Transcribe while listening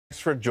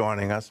for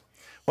joining us.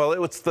 Well,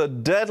 it was the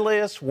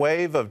deadliest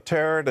wave of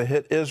terror to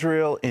hit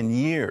Israel in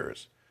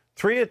years.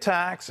 3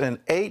 attacks in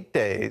 8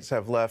 days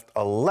have left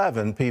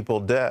 11 people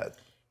dead.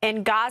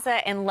 In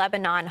Gaza and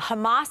Lebanon,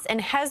 Hamas and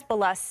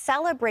Hezbollah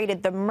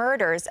celebrated the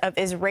murders of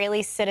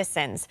Israeli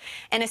citizens.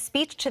 In a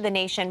speech to the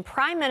nation,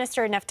 Prime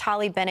Minister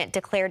Naftali Bennett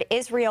declared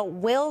Israel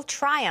will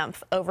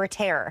triumph over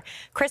terror.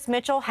 Kel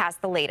Mitchell has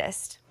the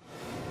latest.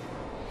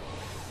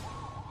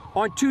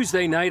 On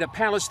Tuesday night, a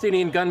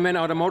Palestinian gunman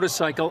on a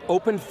motorcycle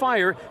opened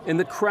fire in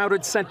the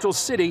crowded central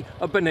city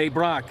of Bnei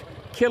Brak,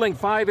 killing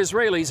 5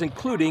 Israelis,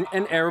 including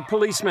an Arab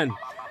policeman.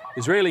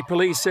 Israeli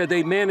police said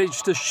they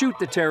managed to shoot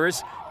the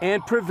terrorists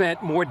and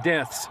prevent more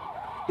deaths.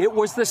 It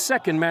was the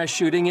second mass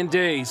shooting in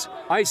days.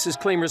 ISIS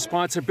claimed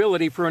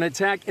responsibility for an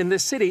attack in the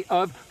city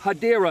of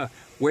Hadera,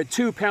 where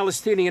 2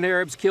 Palestinian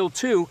Arabs killed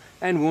 2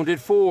 and wounded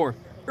 4.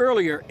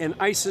 Earlier, an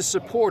ISIS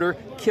supporter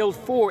killed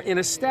 4 in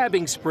a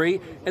stabbing spree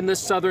in the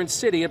southern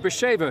city of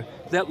Beersheba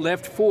that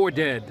left 4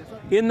 dead.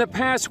 In the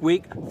past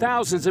week,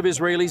 thousands of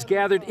Israelis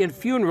gathered in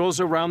funerals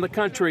around the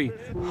country.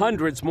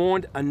 Hundreds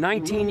mourned a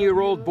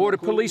 19-year-old border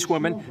police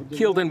woman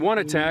killed in one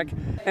attack,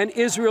 and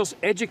Israel's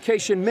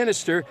education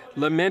minister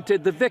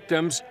lamented the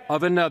victims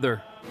of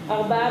another.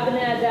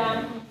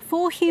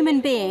 4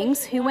 human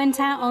beings who went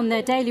out on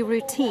their daily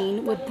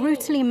routine were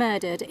brutally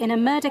murdered in a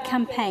murder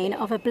campaign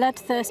of a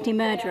bloodthirsty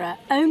murderer,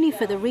 only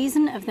for the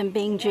reason of them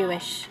being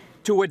Jewish.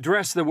 To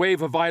address the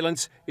wave of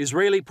violence,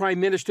 Israeli Prime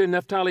Minister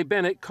Naftali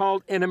Bennett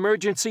called an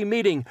emergency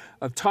meeting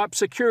of top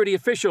security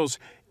officials,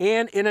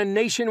 and in a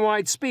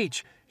nationwide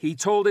speech, he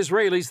told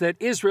Israelis that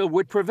Israel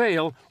would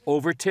prevail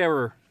over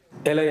terror.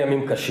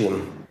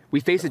 We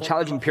face a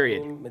challenging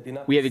period.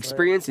 We have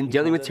experience in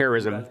dealing with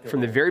terrorism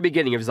from the very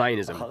beginning of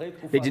Zionism.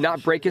 They did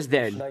not break us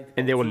then,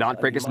 and they will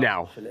not break us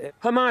now.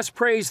 Hamas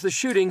praised the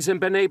shootings in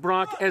Bnei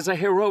Brak as a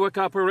heroic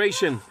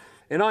operation.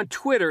 And on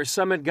Twitter,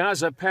 some in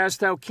Gaza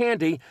passed out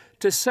candy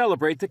to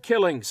celebrate the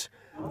killings.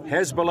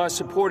 Hezbollah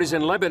supporters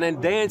in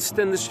Lebanon danced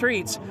in the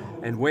streets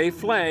and waved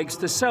flags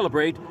to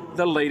celebrate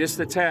the latest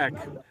attack.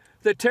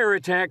 The terror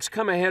attacks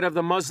come ahead of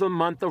the Muslim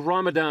month of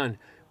Ramadan,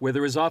 where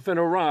there is often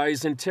a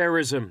rise in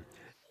terrorism.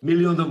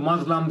 Millions of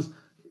Muslims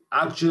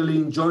actually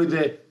enjoy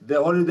the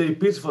holiday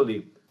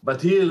peacefully.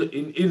 But here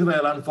in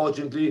Israel,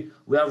 unfortunately,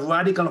 we have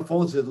radical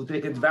forces who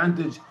take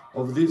advantage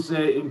of this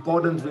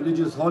important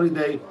religious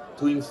holiday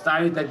to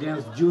incite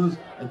against Jews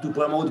and to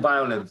promote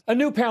violence. A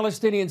new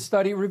Palestinian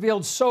study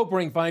revealed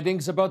sobering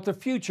findings about the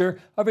future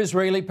of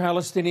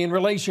Israeli-Palestinian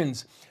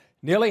relations.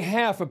 Nearly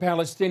half of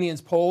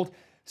Palestinians polled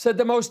said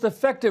the most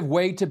effective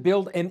way to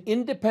build an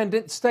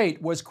independent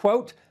state was,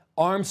 quote,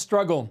 armed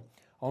struggle.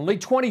 Only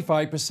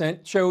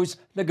 25% chose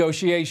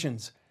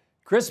negotiations.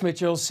 Kel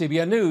Mitchell,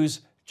 CBN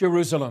News,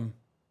 Jerusalem.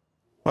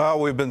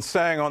 Well, we've been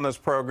saying on this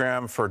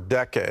program for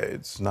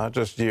decades, not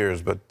just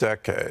years, but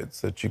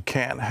decades, that you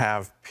can't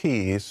have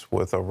peace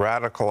with a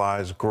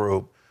radicalized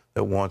group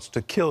that wants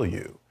to kill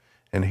you.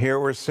 And here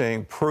we're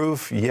seeing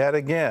proof yet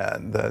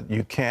again that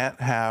you can't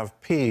have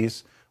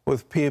peace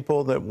with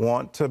people that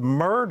want to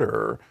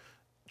murder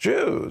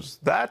Jews.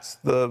 That's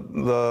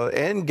the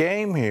end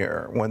game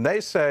here. When they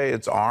say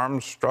it's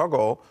armed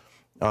struggle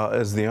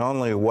is the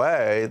only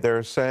way,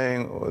 they're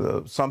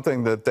saying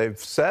something that they've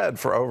said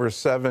for over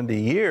 70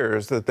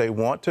 years, that they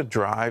want to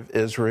drive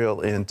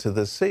Israel into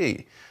the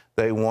sea.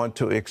 They want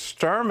to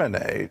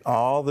exterminate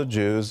all the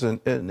Jews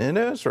in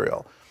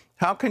Israel.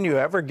 How can you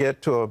ever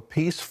get to a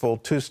peaceful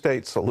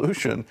 2-state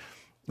solution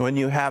when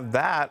you have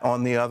that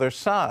on the other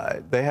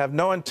side? They have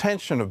no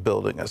intention of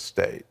building a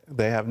state.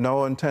 They have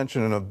no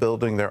intention of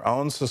building their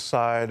own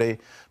society,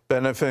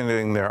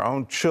 benefiting their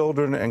own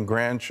children and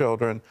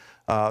grandchildren.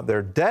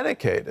 They're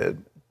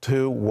dedicated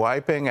to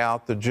wiping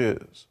out the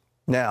Jews.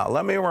 Now,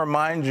 let me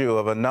remind you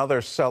of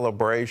another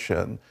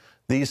celebration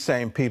these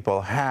same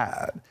people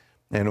had,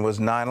 and it was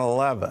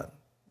 9/11.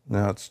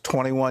 Now, it's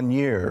 21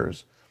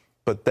 years,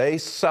 but they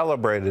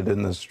celebrated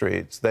in the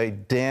streets. They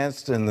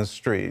danced in the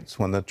streets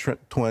when the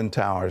Twin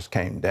Towers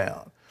came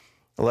down.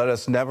 Let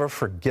us never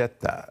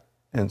forget that.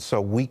 And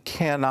so we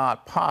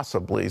cannot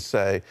possibly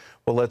say,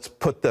 well, let's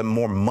put them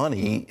more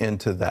money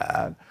into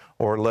that,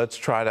 or let's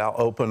try to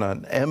open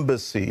an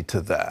embassy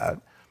to that.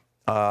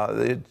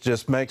 It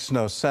just makes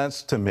no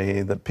sense to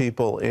me that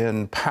people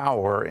in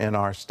power in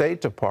our State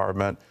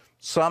Department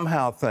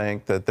somehow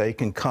think that they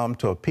can come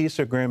to a peace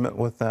agreement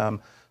with them,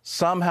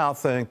 somehow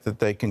think that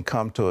they can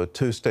come to a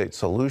 2-state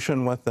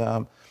solution with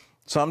them,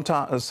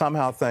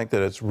 somehow think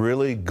that it's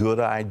really good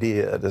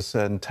idea to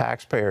send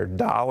taxpayer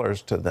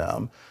dollars to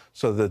them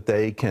so that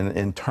they can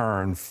in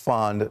turn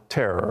fund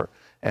terror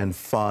and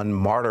fund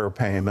martyr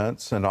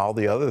payments and all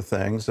the other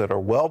things that are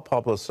well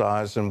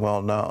publicized and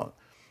well known.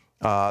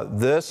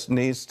 This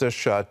needs to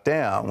shut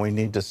down. We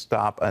need to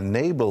stop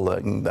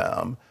enabling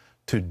them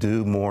to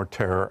do more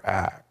terror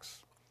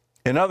acts.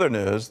 In other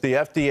news, the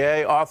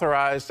FDA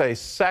authorized a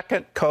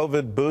second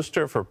COVID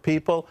booster for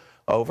people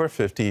over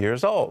 50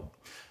 years old.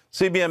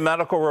 CBN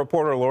medical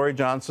reporter Lori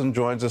Johnson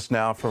joins us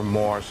now for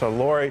more. So,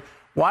 Lori,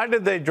 Why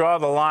did they draw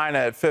the line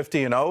at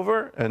 50 and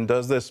over? And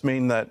does this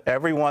mean that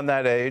everyone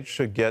that age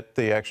should get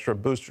the extra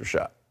booster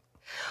shot?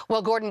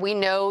 Well, Gordon, we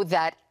know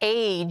that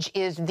age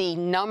is the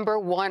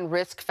 #1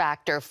 risk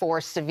factor for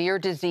severe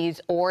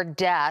disease or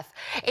death.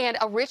 And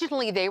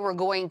originally they were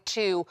going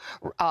to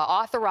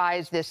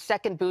authorize this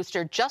second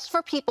booster just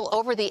for people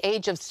over the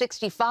age of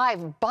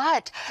 65.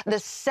 But the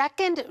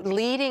second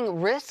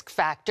leading risk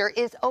factor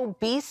is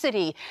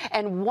obesity.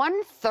 And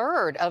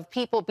 1/3 of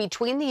people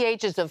between the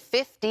ages of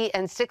 50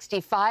 and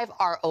 65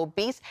 are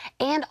obese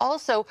and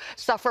also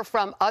suffer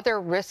from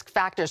other risk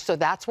factors. So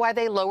that's why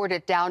they lowered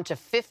it down to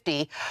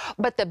 50.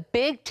 But the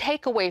big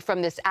takeaway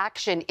from this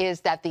action is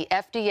that the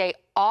FDA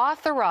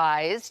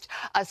authorized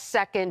a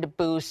second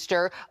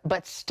booster,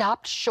 but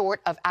stopped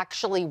short of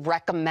actually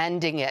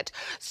recommending it.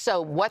 So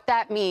what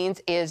that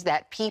means is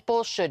that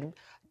people should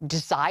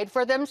decide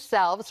for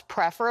themselves,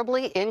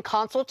 preferably in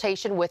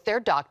consultation with their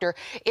doctor,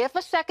 if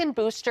a second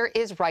booster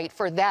is right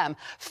for them.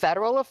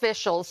 Federal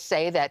officials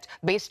say that,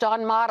 based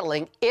on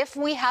modeling, if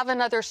we have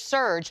another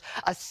surge,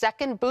 a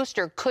second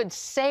booster could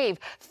save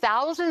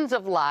thousands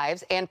of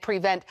lives and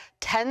prevent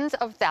tens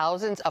of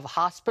thousands of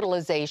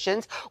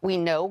hospitalizations. We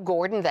know,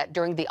 Gordon, that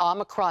during the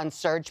Omicron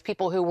surge,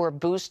 people who were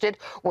boosted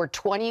were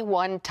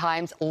 21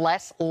 times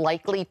less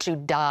likely to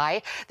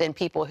die than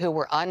people who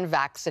were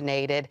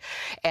unvaccinated.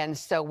 And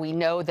so we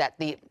know that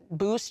the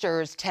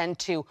boosters tend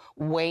to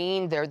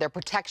wane, their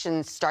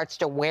protection starts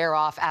to wear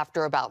off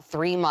after about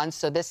 3 months.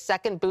 So this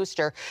second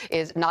booster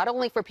is not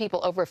only for people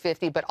over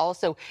 50, but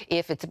also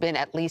if it's been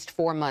at least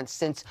 4 months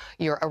since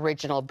your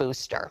original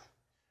booster.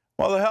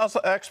 Well, the health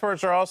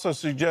experts are also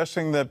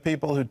suggesting that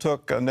people who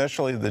took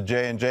initially the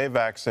J&J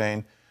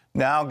vaccine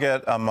now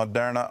get a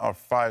Moderna or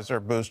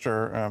Pfizer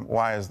booster.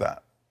 Why is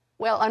that?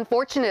 Well,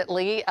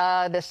 unfortunately,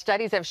 the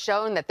studies have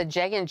shown that the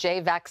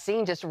J&J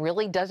vaccine just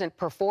really doesn't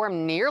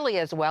perform nearly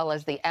as well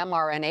as the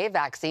mRNA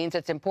vaccines.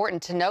 It's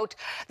important to note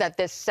that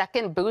this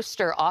second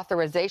booster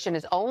authorization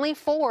is only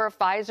for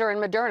Pfizer and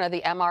Moderna,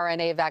 the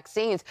mRNA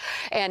vaccines.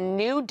 And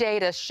new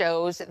data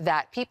shows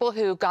that people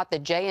who got the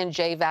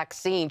J&J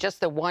vaccine,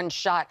 just the one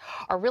shot,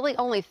 are really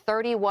only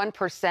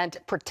 31%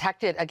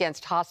 protected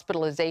against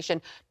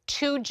hospitalization.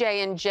 2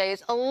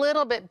 J&Js, a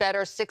little bit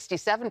better,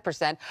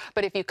 67%.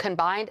 But if you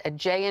combined a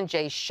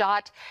J&J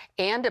shot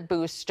and a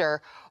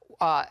booster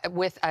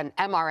with an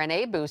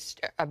mRNA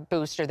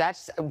booster,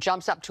 that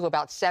jumps up to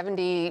about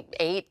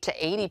 78 to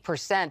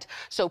 80%.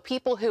 So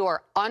people who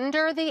are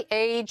under the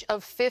age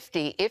of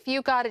 50, if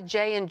you got a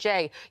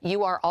J&J,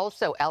 you are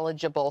also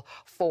eligible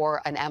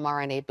for an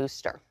mRNA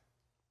booster.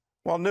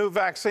 Well, new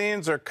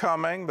vaccines are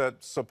coming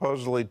that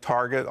supposedly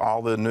target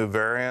all the new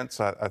variants.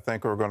 I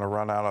think we're going to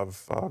run out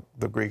of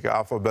the Greek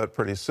alphabet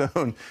pretty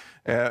soon.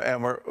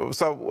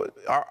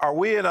 Are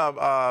we in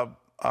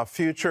a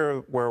future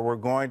where we're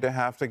going to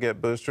have to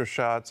get booster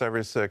shots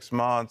every 6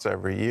 months,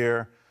 every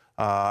year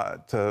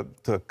to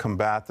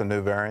combat the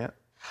new variant?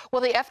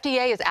 Well, the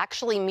FDA is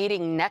actually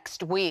meeting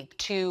next week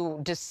to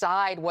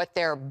decide what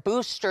their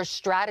booster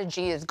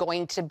strategy is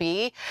going to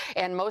be.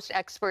 And most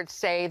experts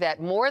say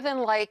that more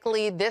than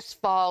likely this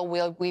fall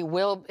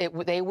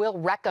they will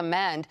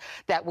recommend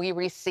that we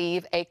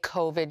receive a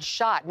COVID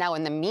shot. Now,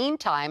 in the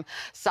meantime,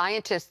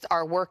 scientists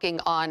are working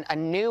on a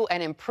new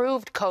and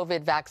improved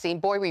COVID vaccine.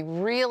 Boy, we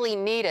really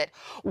need it.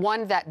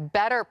 One that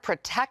better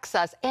protects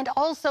us and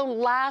also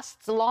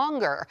lasts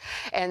longer.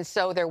 And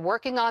so they're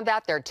working on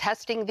that. They're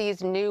testing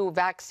these new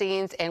vaccines,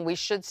 and we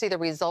should see the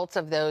results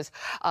of those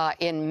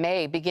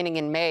beginning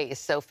in May.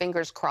 So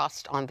fingers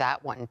crossed on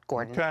that one,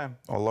 Gordon. Okay.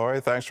 Well, Lori,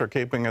 thanks for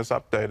keeping us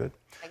updated.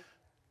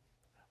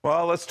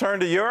 Well, let's turn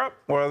to Europe,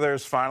 where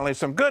there's finally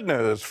some good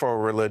news for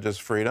religious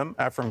freedom.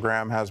 Ephraim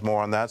Graham has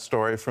more on that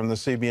story from the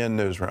CBN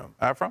Newsroom.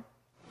 Ephraim?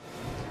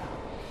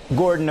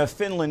 Gordon, a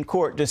Finland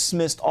court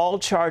dismissed all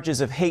charges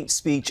of hate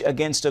speech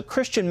against a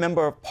Christian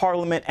member of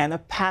parliament and a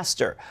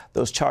pastor.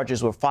 Those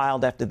charges were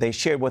filed after they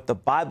shared what the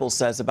Bible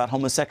says about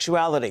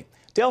homosexuality.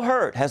 Dale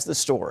Hurd has the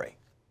story.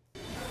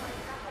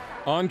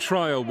 On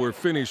trial were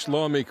Finnish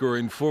lawmaker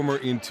and former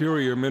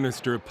Interior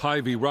Minister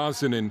Päivi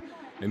Räsänen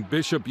and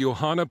Bishop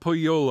Johanna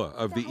Pohjola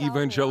of the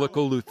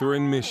Evangelical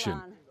Lutheran Mission.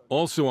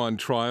 Also on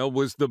trial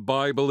was the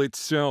Bible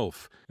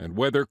itself and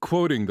whether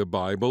quoting the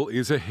Bible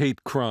is a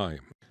hate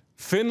crime.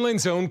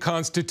 Finland's own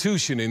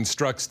constitution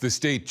instructs the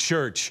state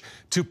church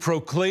to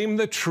proclaim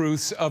the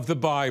truths of the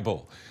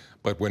Bible.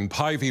 But when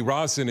Päivi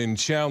Räsänen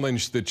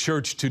challenged the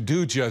church to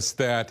do just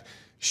that,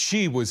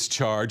 she was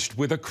charged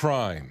with a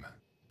crime.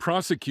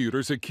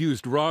 Prosecutors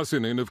accused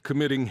Räsänen of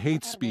committing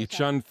hate speech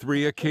on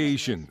 3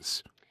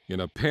 occasions. In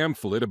a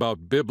pamphlet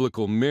about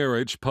biblical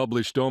marriage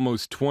published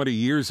almost 20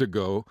 years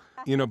ago,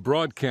 in a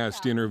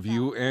broadcast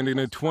interview, and in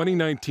a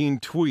 2019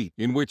 tweet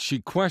in which she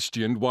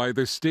questioned why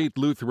the state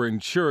Lutheran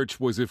Church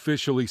was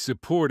officially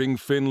supporting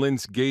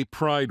Finland's Gay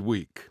Pride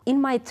Week.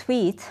 In my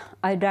tweet,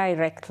 I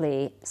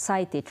directly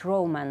cited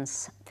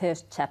Romans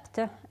 1st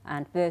chapter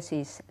and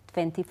verses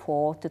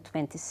 24 to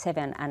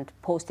 27 and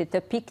posted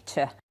a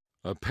picture.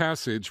 A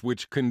passage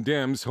which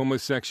condemns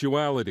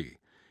homosexuality.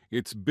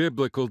 It's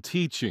biblical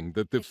teaching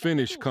that the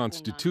Finnish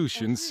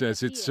constitution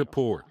says it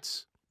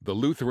supports. The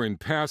Lutheran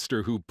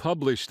pastor who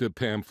published the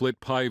pamphlet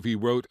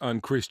Päivi wrote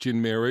on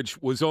Christian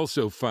marriage was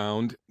also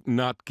found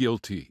not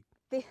guilty.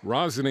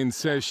 Rosanen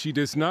says she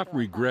does not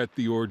regret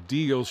the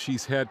ordeal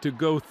she's had to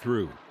go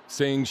through,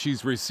 saying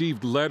she's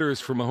received letters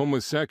from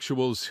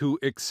homosexuals who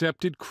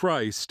accepted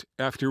Christ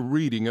after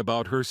reading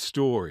about her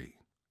story.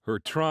 Her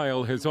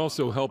trial has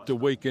also helped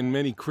awaken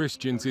many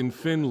Christians in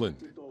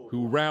Finland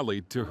who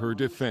rallied to her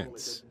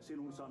defense.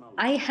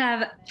 I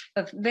have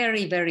a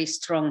very, very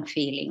strong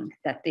feeling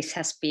that this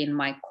has been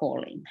my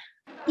calling.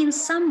 In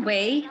some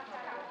way,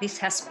 this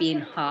has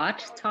been a hard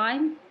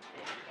time,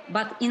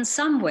 but in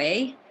some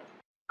way,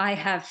 I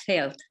have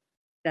felt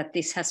that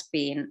this has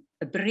been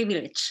a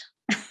privilege.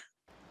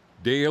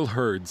 Dale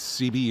Hurd,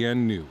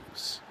 CBN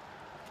News.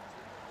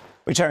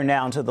 We turn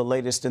now to the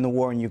latest in the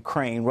war in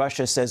Ukraine.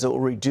 Russia says it will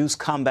reduce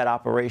combat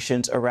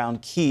operations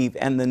around Kyiv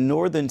and the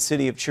northern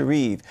city of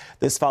Chernihiv.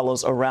 This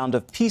follows a round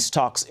of peace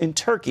talks in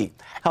Turkey.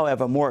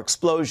 However, more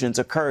explosions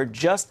occurred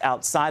just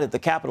outside of the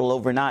capital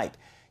overnight.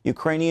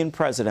 Ukrainian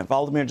President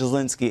Volodymyr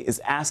Zelensky is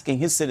asking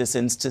his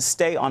citizens to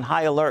stay on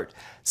high alert,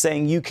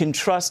 saying you can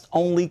trust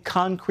only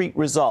concrete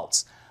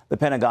results. The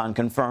Pentagon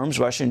confirms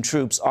Russian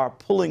troops are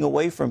pulling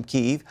away from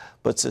Kyiv,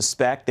 but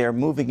suspect they're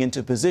moving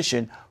into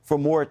position for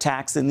more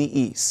attacks in the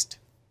east.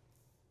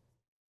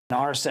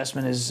 Our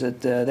assessment is that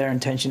their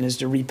intention is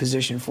to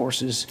reposition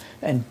forces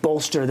and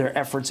bolster their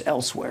efforts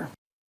elsewhere.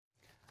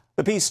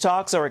 The peace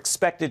talks are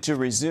expected to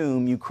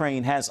resume.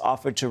 Ukraine has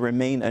offered to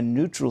remain a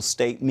neutral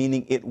state,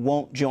 meaning it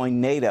won't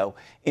join NATO,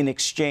 in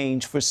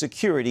exchange for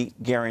security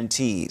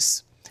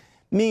guarantees.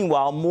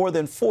 Meanwhile, more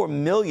than 4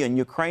 million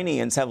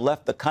Ukrainians have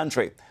left the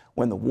country.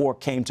 When the war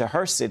came to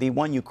her city,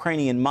 one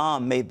Ukrainian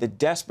mom made the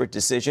desperate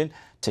decision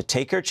to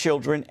take her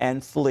children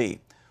and flee.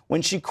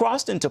 When she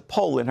crossed into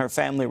Poland, her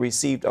family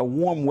received a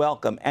warm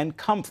welcome and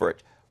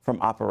comfort from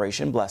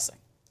Operation Blessing.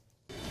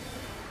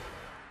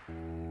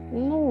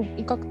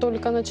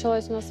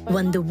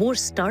 When the war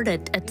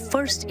started, at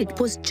first it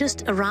was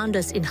just around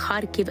us in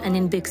Kharkiv and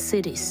in big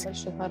cities.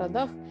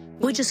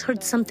 We just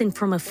heard something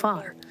from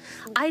afar.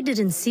 I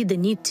didn't see the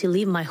need to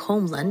leave my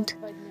homeland.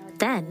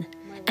 Then,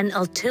 an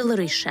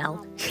artillery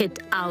shell hit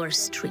our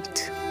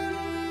street.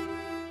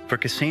 For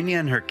Ksenia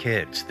and her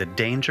kids, the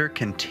danger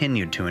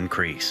continued to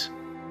increase.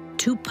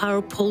 2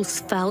 power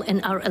poles fell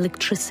and our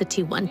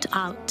electricity went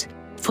out.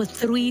 For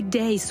 3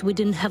 days, we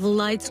didn't have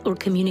lights or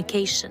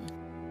communication.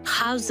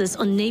 Houses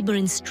on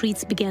neighboring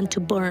streets began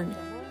to burn,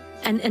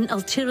 and an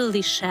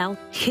artillery shell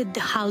hit the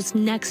house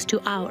next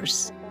to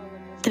ours.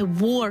 The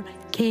war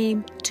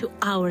came to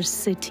our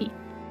city.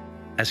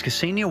 As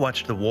Ksenia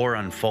watched the war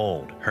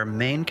unfold, her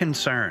main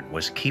concern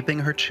was keeping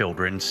her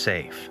children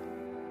safe.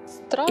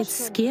 It's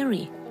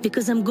scary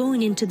because I'm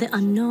going into the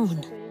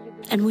unknown.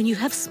 And when you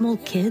have small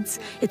kids,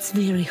 it's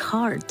very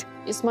hard.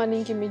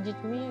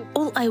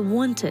 All I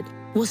wanted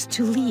was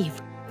to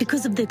leave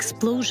because of the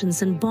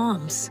explosions and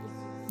bombs.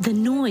 The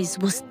noise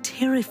was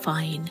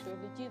terrifying.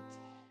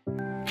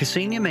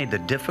 Ksenia made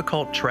the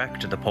difficult trek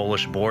to the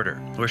Polish border,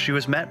 where she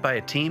was met by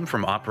a team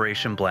from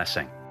Operation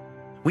Blessing.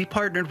 We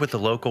partnered with the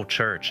local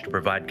church to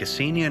provide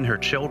Ksenia and her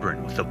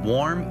children with a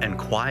warm and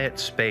quiet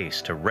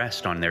space to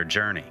rest on their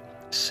journey,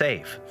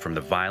 safe from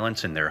the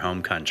violence in their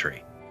home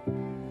country.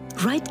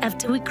 Right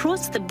after we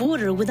crossed the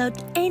border,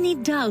 without any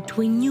doubt,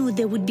 we knew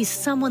there would be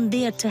someone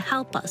there to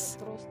help us.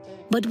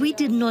 But we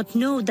did not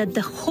know that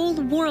the whole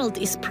world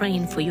is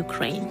praying for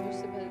Ukraine.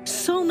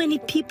 So many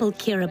people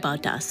care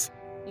about us,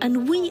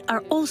 and we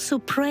are also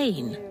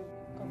praying.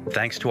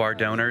 Thanks to our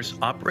donors,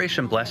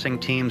 Operation Blessing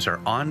teams are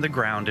on the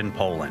ground in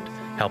Poland,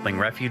 helping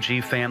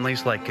refugee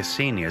families like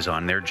Ksenia's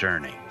on their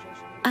journey.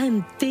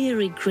 I'm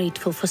very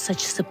grateful for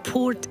such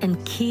support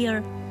and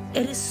care.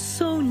 It is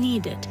so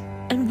needed,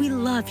 and we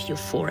love you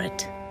for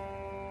it.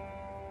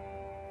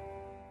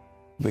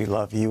 We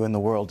love you, and the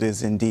world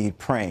is indeed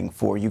praying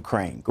for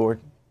Ukraine.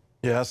 Gordon?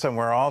 Yes, and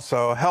we're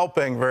also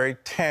helping very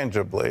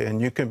tangibly, and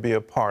you can be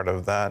a part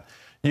of that.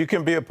 You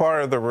can be a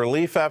part of the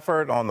relief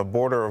effort on the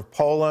border of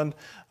Poland.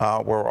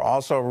 We're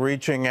also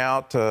reaching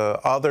out to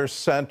other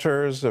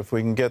centers. If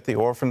we can get the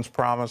Orphans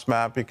Promise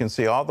map, you can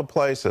see all the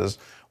places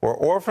where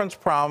Orphans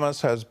Promise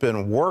has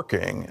been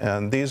working,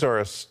 and these are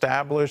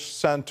established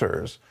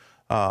centers.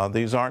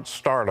 These aren't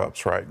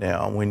startups right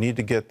now. We need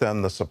to get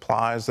them the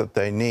supplies that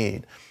they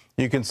need.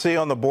 You can see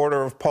on the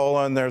border of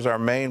Poland, there's our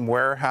main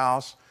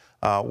warehouse.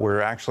 We're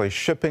actually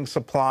shipping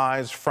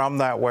supplies from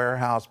that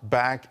warehouse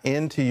back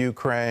into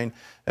Ukraine,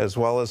 as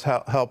well as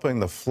helping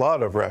the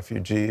flood of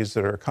refugees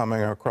that are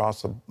coming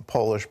across the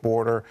Polish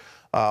border.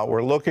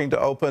 We're looking to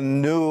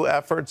open new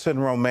efforts in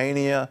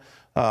Romania,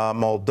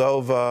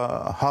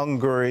 Moldova,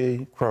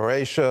 Hungary,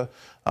 Croatia,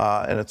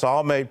 and it's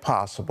all made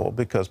possible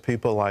because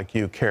people like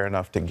you care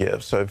enough to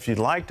give. So if you'd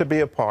like to be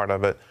a part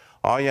of it,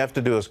 all you have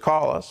to do is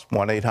call us,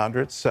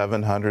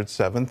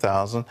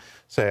 1-800-700-7000.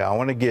 Say, I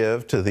want to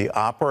give to the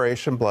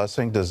Operation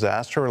Blessing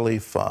Disaster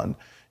Relief Fund.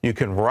 You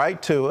can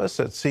write to us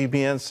at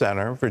CBN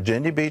Center,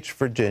 Virginia Beach,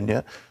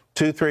 Virginia,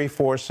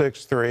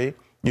 23463.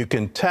 You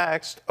can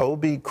text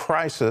OB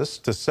Crisis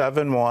to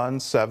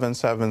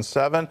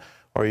 71777,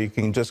 or you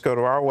can just go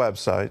to our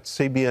website,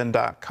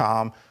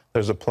 cbn.com.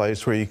 There's a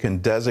place where you can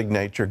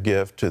designate your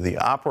gift to the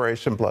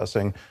Operation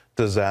Blessing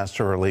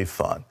Disaster Relief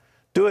Fund.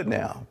 Do it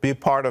now. Be a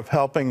part of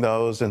helping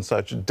those in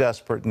such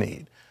desperate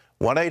need.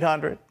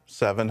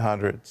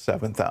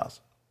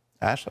 1-800-700-7000.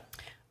 Ashley.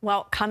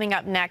 Well, coming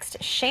up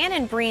next,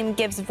 Shannon Bream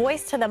gives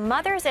voice to the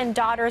mothers and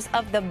daughters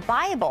of the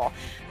Bible.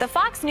 The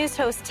Fox News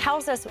host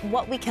tells us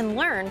what we can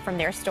learn from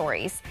their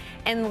stories.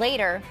 And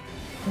later,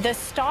 the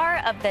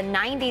star of the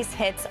 90s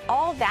hits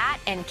All That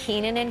and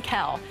Kenan and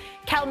Kel.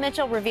 Kel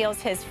Mitchell reveals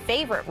his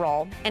favorite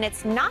role, and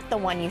it's not the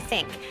one you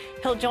think.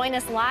 He'll join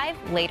us live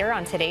later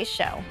on today's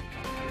show.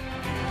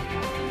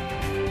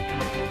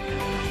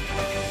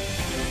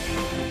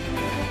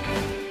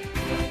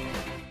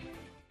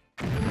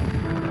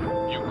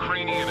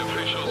 Ukrainian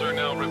officials are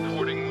now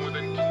reporting more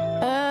than...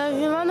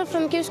 В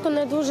Івано-Франківську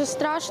не дуже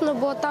страшно,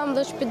 бо там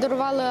лише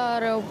підорвали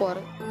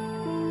аеропорт.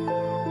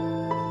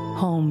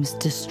 Homes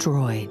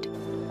destroyed.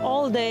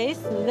 All days,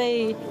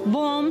 they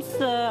bombs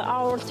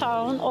our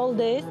town all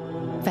days.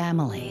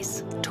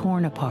 Families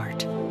torn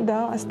apart.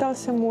 Да,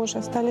 остался муж,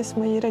 остались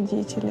мои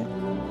родители.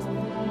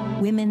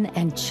 Women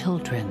and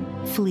children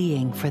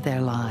fleeing for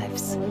their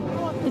lives.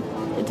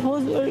 It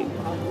was very...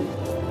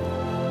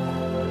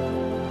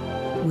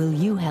 Will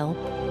you help?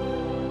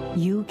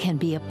 You can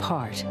be a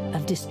part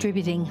of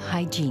distributing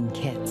hygiene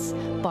kits,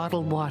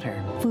 bottled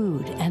water,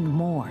 food, and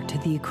more to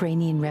the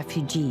Ukrainian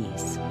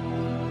refugees.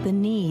 The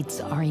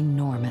needs are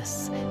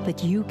enormous,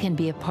 but you can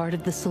be a part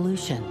of the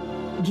solution.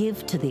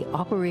 Give to the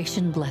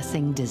Operation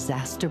Blessing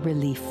Disaster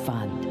Relief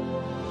Fund.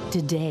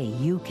 Today,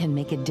 you can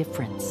make a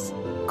difference.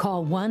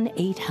 Call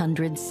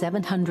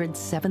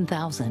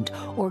 1-800-700-7000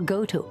 or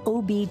go to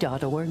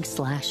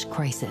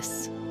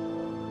ob.org/crisis.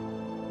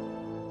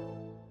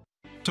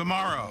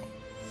 Tomorrow,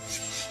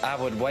 I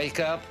would wake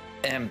up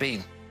and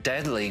be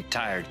deadly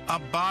tired. a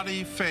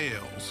body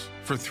fails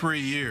for 3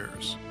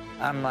 years.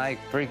 I'm like,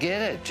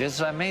 forget it, just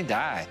let me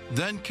die.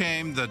 Then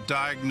came the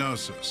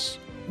diagnosis.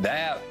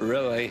 That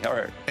really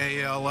hurt.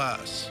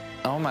 ALS.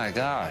 Oh my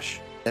gosh,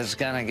 it's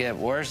gonna get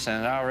worse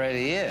than it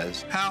already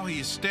is. How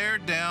he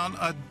stared down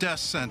a death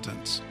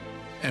sentence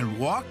and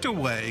walked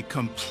away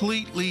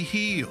completely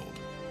healed.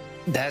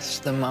 That's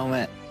the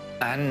moment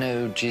I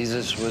knew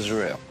Jesus was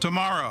real.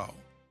 Tomorrow.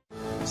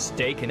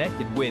 Stay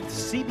connected with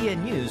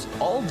CBN News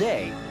all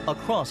day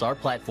across our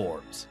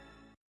platforms.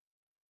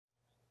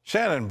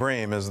 Shannon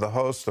Bream is the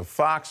host of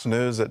Fox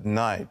News at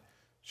Night.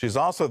 She's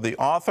also the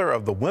author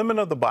of The Women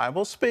of the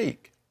Bible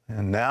Speak.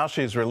 And now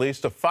she's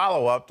released a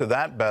follow-up to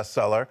that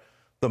bestseller,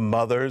 The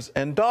Mothers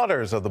and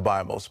Daughters of the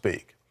Bible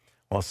Speak.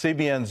 Well,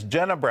 CBN's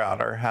Jenna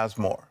Browder has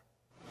more.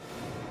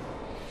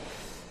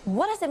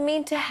 What does it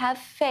mean to have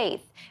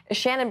faith?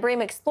 Shannon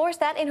Bream explores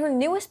that in her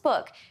newest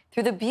book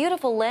through the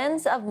beautiful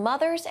lens of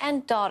mothers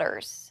and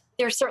daughters.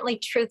 There's certainly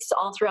truths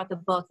all throughout the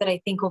book that I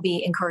think will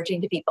be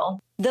encouraging to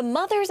people. The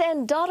Mothers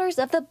and Daughters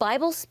of the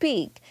Bible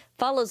Speak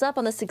follows up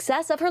on the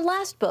success of her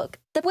last book,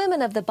 The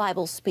Women of the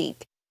Bible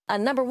Speak, a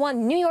 #1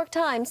 New York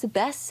Times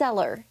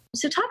bestseller.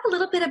 So talk a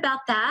little bit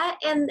about that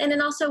and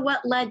then also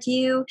what led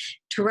you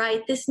to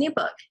write this new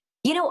book.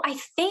 You know, I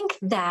think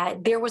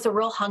that there was a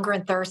real hunger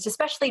and thirst,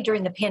 especially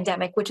during the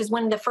pandemic, which is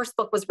when the first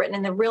book was written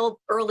in the real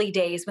early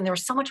days when there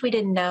was so much we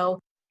didn't know.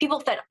 People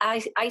felt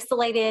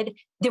isolated.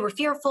 They were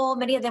fearful.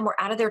 Many of them were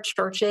out of their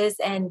churches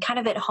and kind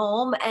of at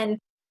home. And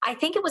I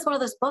think it was one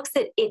of those books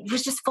that it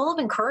was just full of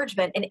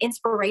encouragement and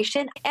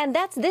inspiration. And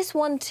that's this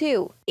one,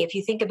 too. If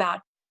you think about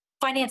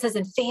finances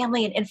and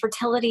family and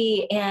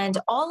infertility and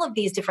all of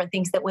these different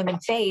things that women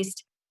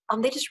faced,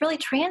 they just really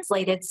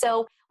translated.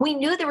 So we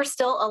knew there were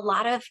still a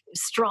lot of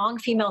strong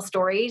female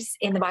stories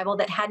in the Bible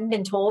that hadn't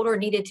been told or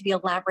needed to be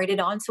elaborated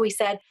on. So we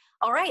said,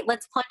 all right,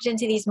 let's plunge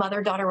into these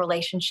mother-daughter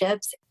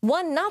relationships.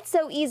 One not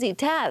so easy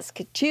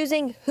task,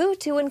 choosing who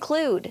to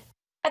include.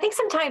 I think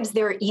sometimes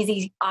there are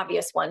easy,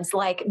 obvious ones,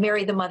 like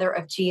Mary, the mother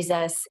of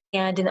Jesus,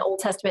 and in the Old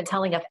Testament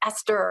telling of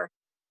Esther.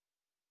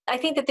 I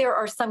think that there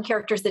are some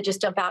characters that just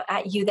jump out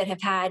at you that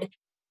have had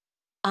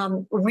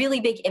really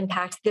big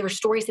impact. Their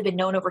stories have been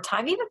known over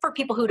time, even for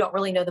people who don't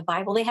really know the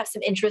Bible. They have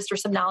some interest or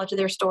some knowledge of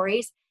their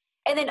stories.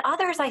 And then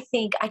others, I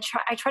think, I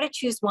try to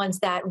choose ones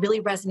that really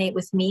resonate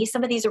with me.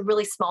 Some of these are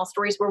really small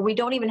stories where we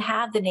don't even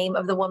have the name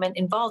of the woman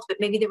involved,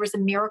 but maybe there was a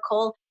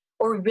miracle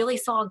or we really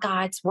saw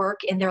God's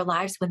work in their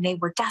lives when they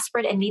were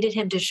desperate and needed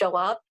him to show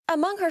up.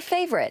 Among her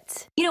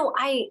favorites. You know,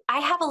 I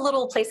have a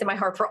little place in my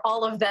heart for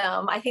all of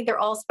them. I think they're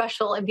all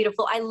special and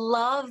beautiful. I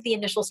love the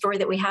initial story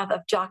that we have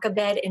of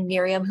Jochebed and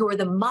Miriam, who are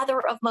the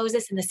mother of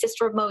Moses and the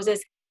sister of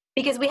Moses,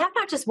 because we have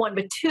not just one,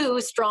 but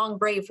two strong,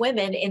 brave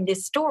women in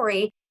this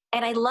story.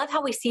 And I love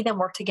how we see them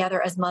work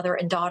together as mother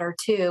and daughter,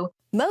 too.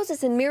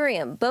 Moses and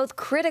Miriam, both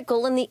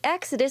critical in the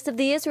exodus of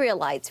the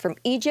Israelites from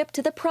Egypt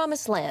to the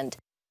Promised Land,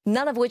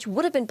 none of which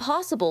would have been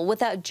possible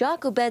without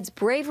Jochebed's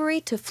bravery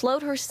to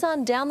float her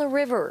son down the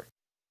river.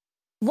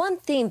 One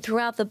theme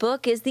throughout the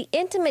book is the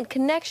intimate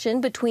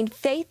connection between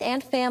faith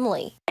and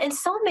family. And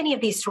so many of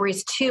these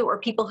stories, too, are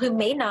people who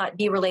may not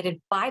be related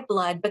by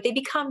blood, but they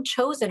become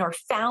chosen or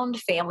found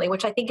family,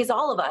 which I think is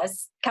all of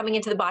us coming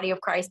into the body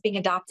of Christ, being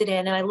adopted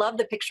in. And I love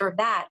the picture of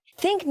that.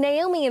 Think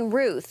Naomi and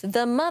Ruth,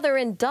 the mother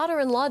and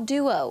daughter-in-law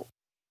duo.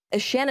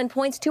 As Shannon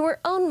points to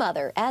her own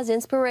mother as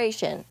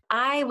inspiration.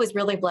 I was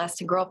really blessed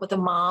to grow up with a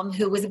mom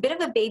who was a bit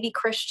of a baby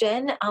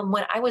Christian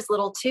when I was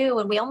little, too.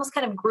 And we almost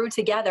kind of grew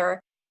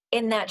together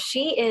in that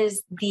she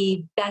is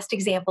the best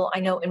example I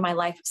know in my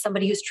life of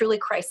somebody who's truly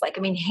Christ-like. I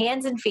mean,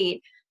 hands and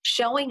feet,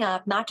 showing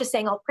up, not just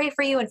saying, I'll pray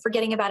for you and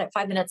forgetting about it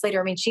 5 minutes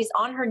later. I mean, she's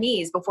on her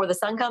knees before the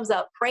sun comes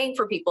up, praying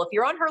for people. If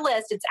you're on her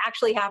list, it's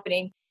actually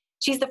happening.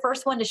 She's the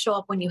first one to show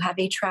up when you have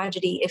a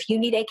tragedy, if you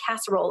need a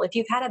casserole, if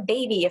you've had a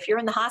baby, if you're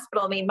in the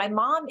hospital. I mean, my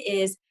mom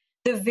is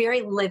the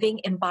very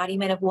living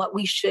embodiment of what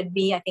we should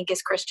be, I think,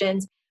 as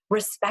Christians,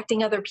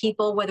 respecting other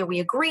people, whether we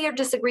agree or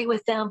disagree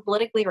with them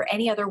politically or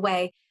any other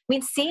way. I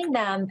mean, seeing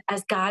them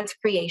as God's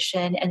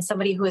creation and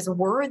somebody who is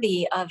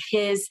worthy of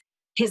his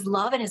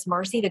love and his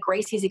mercy, the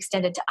grace he's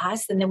extended to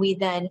us. And then we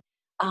then,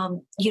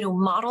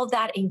 model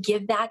that and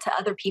give that to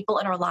other people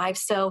in our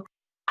lives. So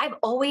I've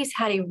always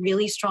had a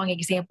really strong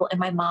example in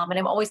my mom. And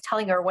I'm always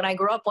telling her when I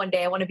grow up one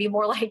day, I want to be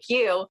more like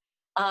you.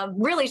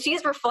 Really,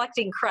 she's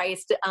reflecting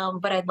Christ,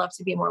 but I'd love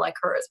to be more like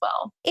her as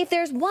well. If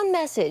there's one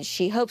message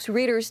she hopes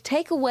readers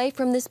take away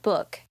from this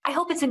book, I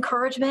hope it's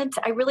encouragement.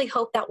 I really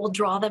hope that will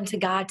draw them to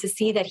God, to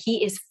see that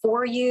he is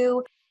for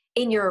you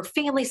in your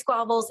family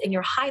squabbles, in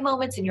your high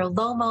moments, in your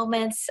low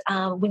moments,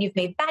 when you've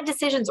made bad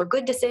decisions or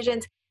good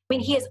decisions. I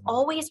mean, he is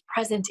always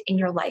present in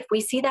your life.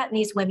 We see that in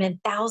these women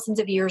thousands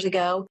of years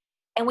ago,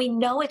 and we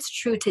know it's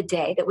true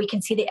today, that we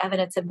can see the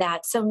evidence of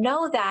that. So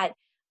know that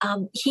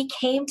he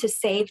came to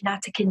save,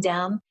 not to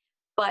condemn,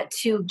 but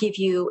to give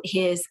you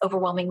his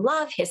overwhelming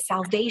love, his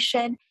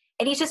salvation.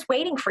 And he's just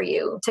waiting for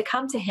you to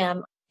come to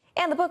him.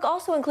 And the book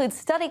also includes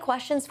study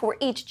questions for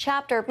each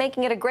chapter,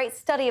 making it a great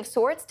study of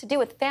sorts to do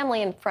with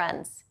family and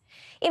friends.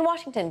 In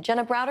Washington,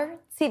 Jenna Browder,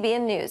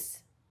 CBN News.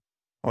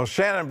 Well,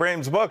 Shannon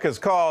Bream's book is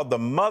called The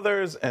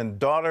Mothers and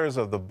Daughters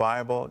of the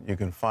Bible. You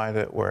can find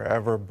it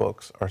wherever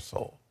books are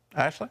sold.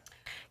 Ashley?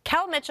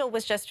 Kel Mitchell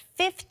was just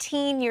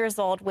 15 years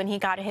old when he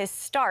got his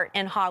start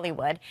in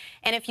Hollywood.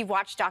 And if you've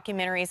watched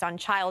documentaries on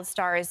child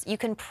stars, you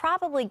can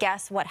probably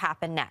guess what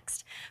happened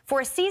next.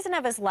 For a season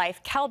of his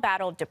life, Kel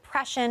battled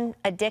depression,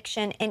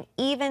 addiction, and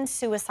even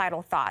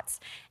suicidal thoughts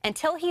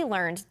until he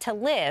learned to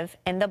live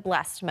in the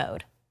blessed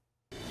mode.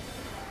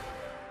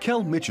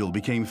 Kel Mitchell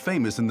became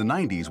famous in the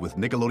 90s with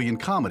Nickelodeon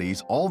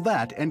comedies All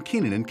That and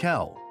Kenan and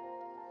Kel.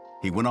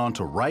 He went on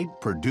to write,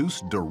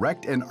 produce,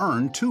 direct, and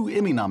earn 2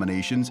 Emmy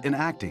nominations in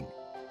acting.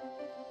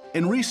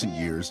 In recent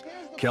years,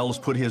 Kel's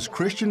put his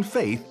Christian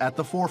faith at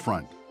the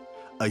forefront.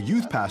 A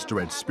youth pastor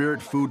at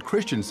Spirit Food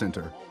Christian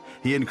Center,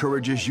 he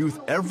encourages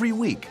youth every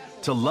week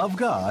to love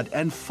God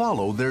and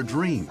follow their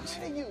dreams.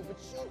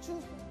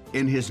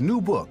 In his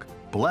new book,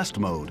 Blessed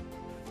Mode,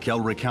 Kel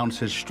recounts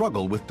his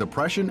struggle with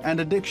depression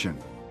and addiction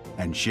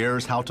and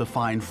shares how to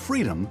find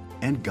freedom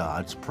in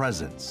God's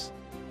presence.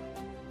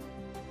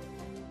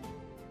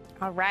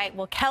 All right.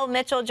 Well, Kel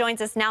Mitchell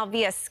joins us now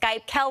via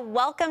Skype. Kel,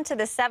 welcome to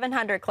the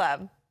 700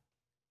 Club.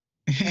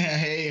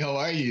 Hey, how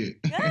are you?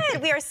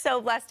 Good. We are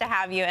so blessed to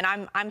have you.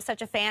 And I'm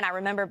such a fan. I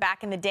remember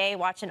back in the day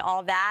watching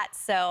All That.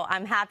 So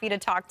I'm happy to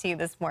talk to you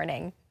this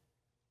morning.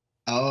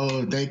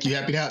 Oh, thank you.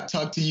 Happy to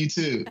talk to you,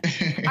 too.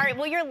 All right.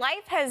 Well, your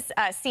life has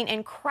seen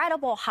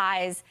incredible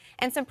highs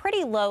and some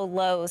pretty low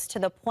lows to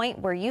the point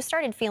where you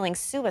started feeling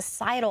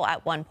suicidal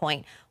at one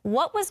point.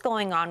 What was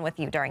going on with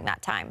you during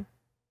that time?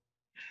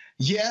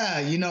 Yeah,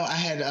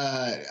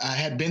 I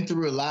had been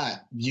through a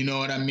lot, you know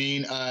what I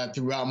mean,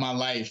 throughout my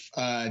life,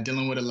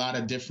 dealing with a lot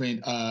of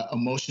different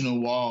emotional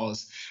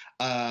walls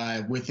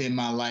within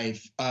my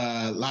life,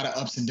 a lot of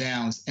ups and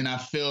downs. And I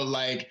feel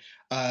like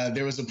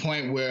there was a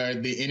point where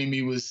the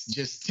enemy was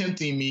just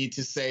tempting me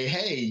to say,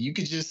 hey, you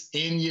could just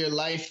end your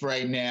life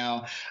right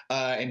now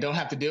and don't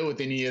have to deal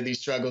with any of these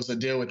struggles or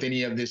deal with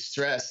any of this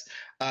stress.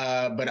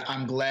 But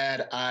I'm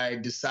glad I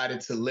decided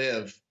to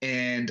live.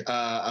 And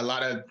a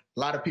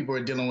lot of people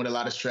are dealing with a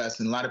lot of stress,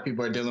 and a lot of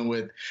people are dealing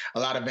with a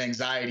lot of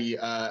anxiety,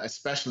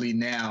 especially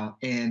now.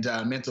 And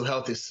mental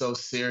health is so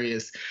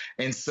serious.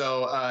 And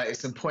so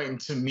it's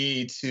important to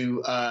me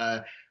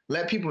to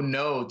let people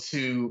know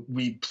to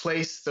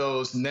replace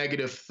those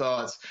negative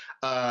thoughts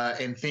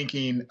and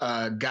thinking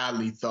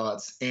godly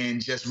thoughts,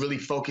 and just really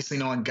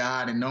focusing on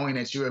God and knowing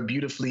that you are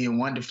beautifully and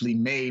wonderfully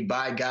made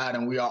by God,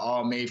 and we are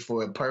all made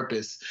for a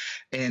purpose.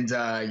 And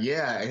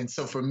and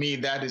so for me,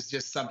 that is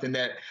just something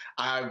that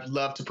I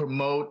love to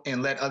promote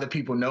and let other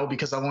people know,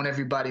 because I want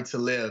everybody to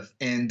live.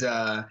 And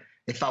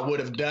if I would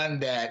have done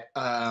that,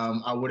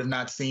 I would have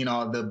not seen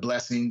all the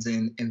blessings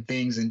and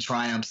things and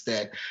triumphs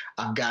that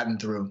I've gotten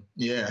through.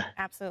 Yeah.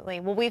 Absolutely.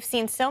 Well, we've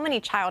seen so many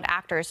child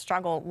actors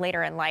struggle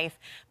later in life,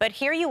 but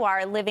here you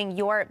are living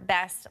your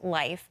best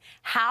life.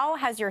 How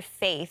has your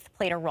faith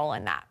played a role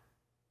in that?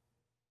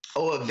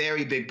 Oh, a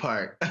very big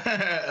part.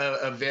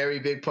 A very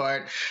big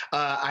part.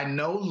 I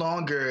no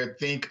longer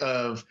think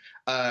of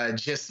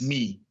just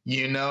me.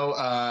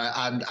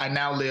 I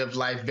now live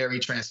life very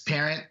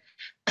transparent.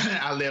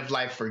 I live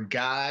life for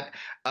God.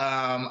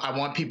 I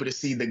want people to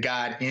see the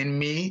God in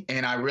me.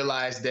 And I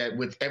realize that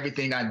with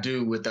everything I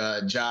do with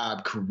a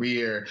job,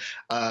 career,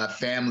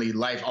 family,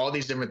 life, all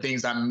these different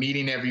things, I'm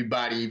meeting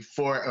everybody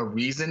for a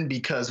reason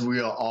because we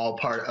are all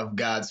part of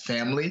God's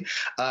family.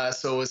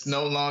 So it's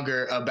no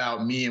longer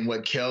about me and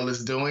what Kel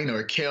is doing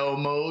or Kel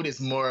mode.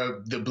 It's more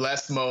of the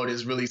blessed mode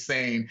is really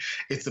saying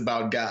it's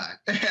about God.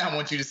 I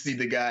want you to see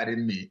the God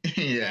in me.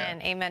 Yeah.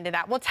 And amen to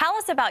that. Well, tell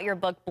us about your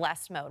book,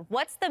 Blessed Mode.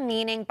 What's the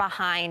meaning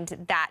behind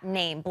that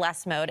name,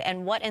 Blessed Mode,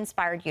 and what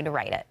inspired you to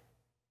write it?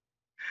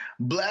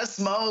 Blessed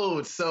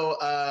mode. So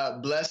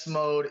blessed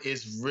mode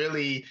is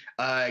really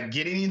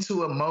getting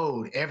into a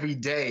mode every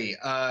day.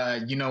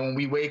 When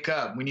we wake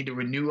up, we need to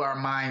renew our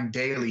mind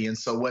daily. And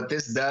so what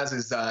this does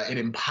is it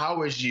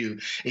empowers you.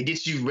 It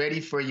gets you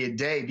ready for your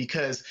day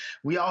because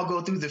we all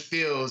go through the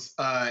feels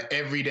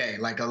every day.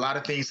 Like a lot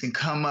of things can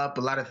come up.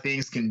 A lot of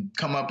things can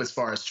come up as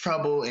far as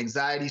trouble,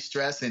 anxiety,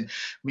 stress, and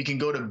we can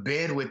go to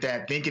bed with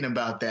that, thinking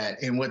about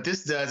that. And what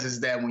this does is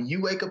that when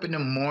you wake up in the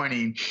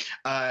morning,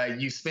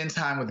 you spend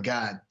time with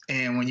God.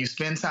 And when you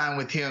spend time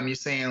with him, you're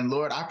saying,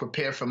 Lord, I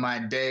prepare for my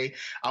day.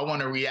 I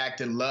want to react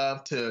in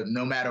love to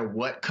no matter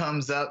what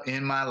comes up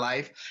in my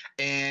life.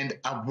 And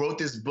I wrote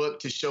this book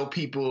to show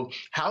people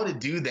how to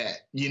do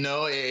that,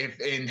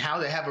 and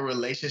how to have a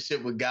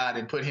relationship with God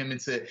and put him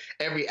into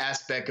every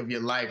aspect of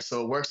your life.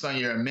 So it works on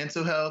your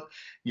mental health,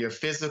 your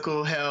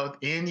physical health,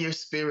 and your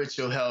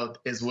spiritual health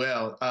as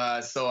well.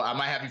 So I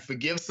might have you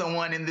forgive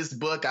someone in this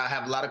book. I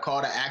have a lot of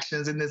call to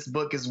actions in this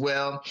book as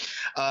well.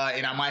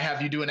 And I might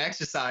have you do an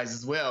exercise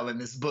as well in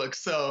this book.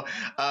 So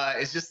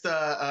it's just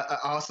an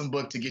awesome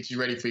book to get you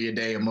ready for your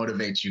day and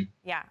motivate you.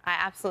 Yeah, I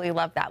absolutely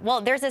love that.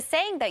 Well, there's a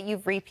saying that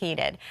you've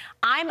repeated.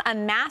 I'm a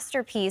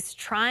masterpiece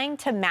trying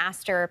to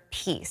master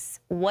peace.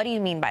 What do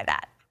you mean by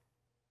that?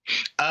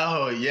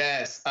 Oh,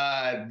 yes.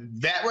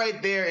 That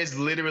right there is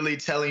literally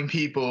telling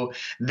people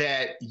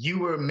that you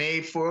were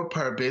made for a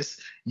purpose.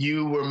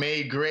 You were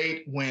made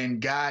great when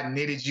God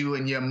knitted you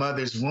in your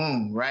mother's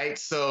womb, right?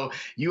 So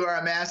you are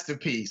a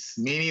masterpiece,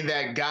 meaning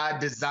that God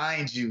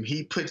designed you.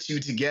 He put you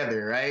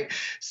together, right?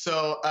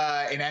 So,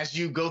 and as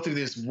you go through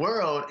this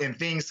world and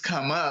things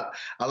come up,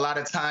 a lot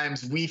of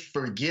times we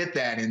forget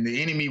that. And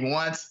the enemy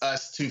wants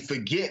us to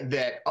forget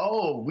that,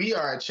 oh, we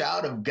are a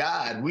child of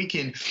God. We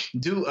can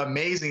do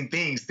amazing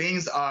things.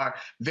 Things are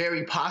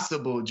very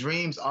possible.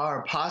 Dreams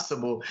are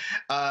possible.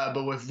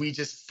 But if we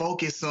just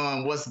focus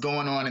on what's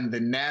going on in the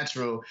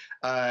natural,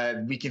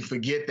 we can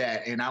forget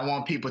that. And I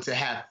want people to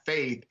have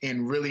faith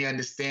and really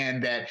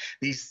understand that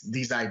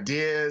these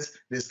ideas,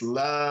 this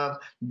love,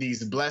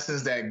 these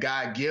blessings that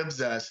God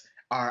gives us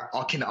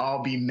can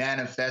all be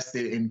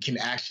manifested and can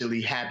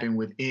actually happen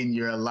within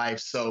your life.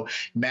 So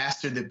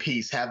master the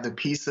peace, have the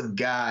peace of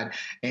God,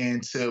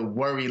 and to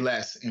worry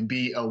less and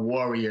be a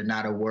warrior,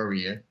 not a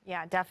worrier.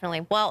 Yeah,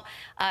 definitely. Well,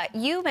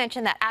 you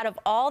mentioned that out of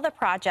all the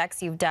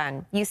projects you've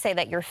done, you say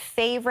that your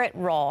favorite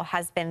role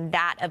has been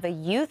that of a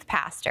youth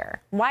pastor.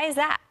 Why is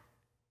that?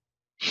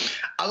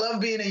 I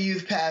love being a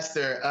youth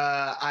pastor.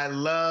 I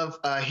love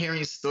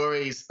hearing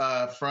stories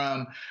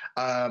from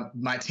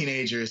my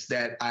teenagers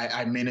that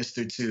I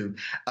minister to.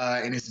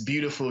 And it's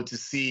beautiful to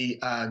see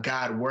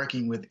God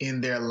working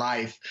within their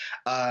life.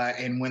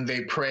 And when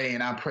they pray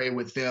and I pray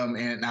with them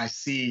and I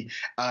see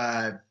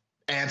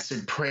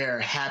answered prayer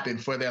happen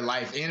for their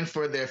life and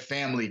for their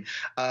family.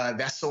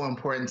 That's so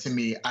important to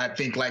me. I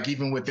think like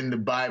even within the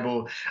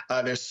Bible,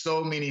 there's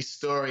so many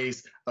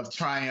stories of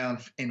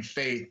triumph and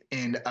faith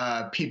and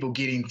people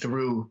getting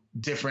through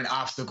different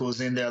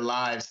obstacles in their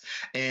lives.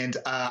 And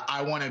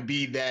I want to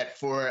be that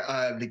for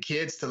the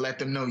kids, to let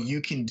them know you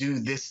can do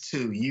this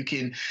too. You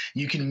can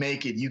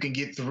make it. You can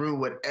get through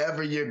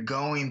whatever you're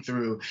going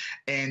through,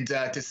 and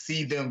to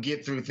see them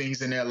get through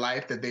things in their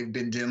life that they've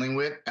been dealing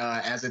with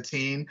as a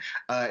teen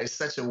is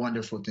such a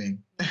wonderful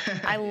thing.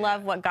 I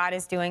love what God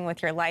is doing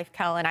with your life,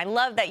 Kel, and I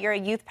love that you're a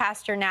youth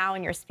pastor now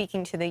and you're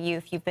speaking to the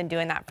youth. You've been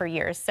doing that for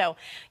years. So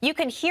you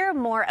can hear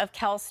more of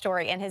Kel's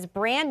story in his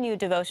brand new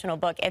devotional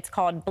book. It's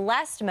called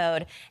Blessed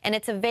Mode, and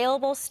it's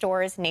available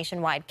stores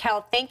nationwide.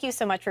 Kel, thank you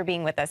so much for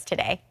being with us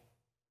today.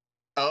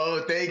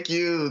 Oh, thank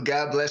you.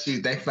 God bless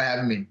you. Thanks for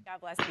having me.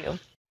 God bless you.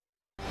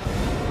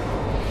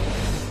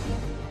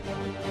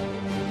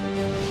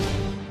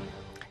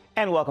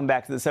 And welcome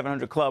back to the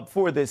 700 Club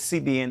for this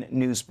CBN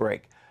News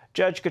Break.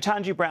 Judge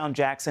Ketanji Brown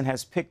Jackson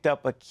has picked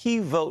up a key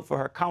vote for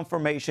her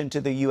confirmation to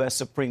the U.S.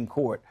 Supreme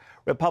Court.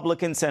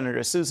 Republican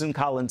Senator Susan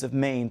Collins of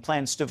Maine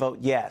plans to vote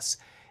yes.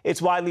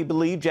 It's widely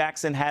believed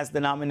Jackson has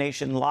the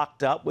nomination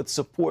locked up with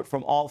support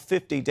from all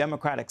 50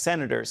 Democratic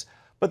senators,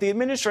 but the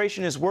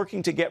administration is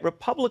working to get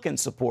Republican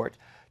support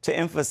to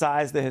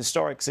emphasize the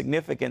historic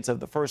significance of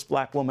the first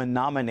black woman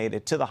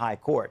nominated to the high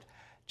court.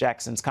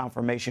 Jackson's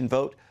confirmation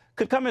vote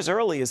could come as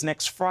early as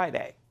next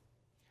Friday.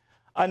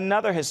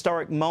 Another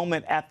historic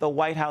moment at the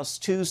White House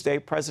Tuesday,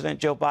 President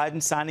Joe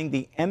Biden signing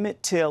the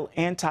Emmett Till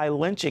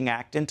Anti-Lynching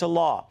Act into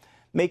law,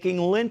 making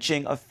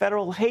lynching a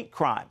federal hate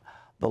crime.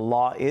 The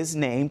law is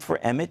named for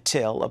Emmett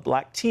Till, a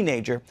black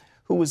teenager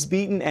who was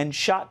beaten and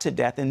shot to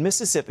death in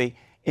Mississippi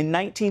in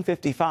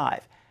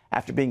 1955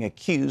 after being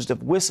accused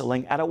of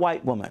whistling at a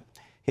white woman.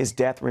 His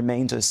death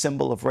remains a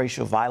symbol of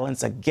racial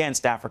violence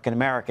against African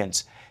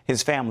Americans.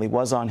 His family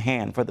was on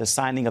hand for the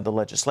signing of the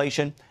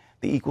legislation.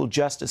 The Equal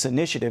Justice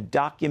Initiative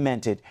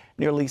documented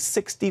nearly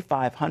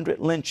 6,500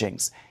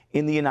 lynchings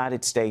in the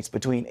United States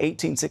between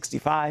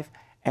 1865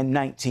 and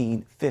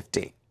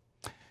 1950.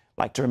 I'd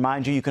like to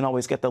remind you, you can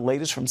always get the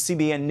latest from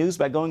CBN News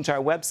by going to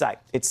our website.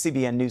 It's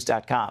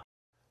cbnnews.com.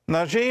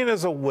 Najeen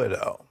is a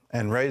widow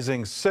and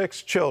raising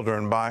 6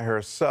 children by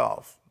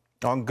herself.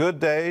 On good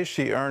days,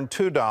 she earned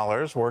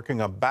 $2 working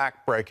a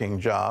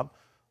back-breaking job.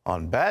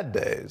 On bad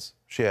days,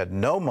 she had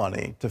no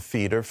money to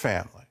feed her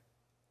family.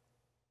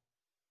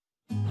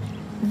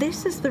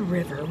 This is the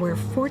river where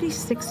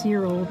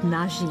 46-year-old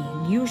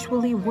Najeen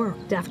usually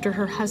worked after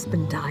her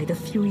husband died a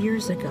few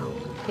years ago.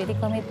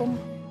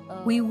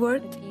 We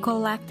worked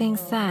collecting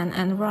sand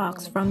and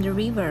rocks from the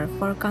river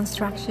for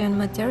construction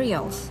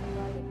materials.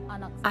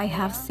 I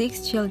have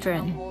 6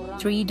 children,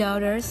 3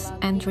 daughters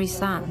and 3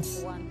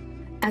 sons.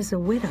 As a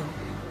widow,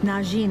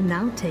 Najeen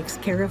now takes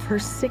care of her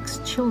 6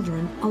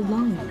 children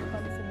alone.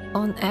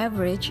 On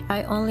average,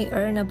 I only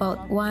earn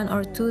about $1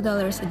 or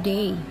 $2 a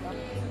day.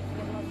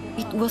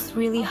 It was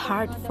really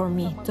hard for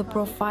me to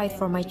provide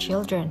for my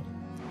children.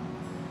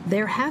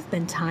 There have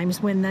been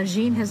times when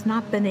Najeen has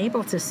not been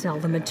able to sell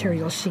the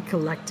materials she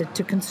collected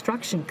to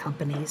construction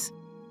companies.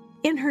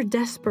 In her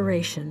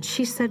desperation,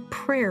 she said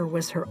prayer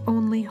was her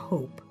only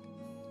hope.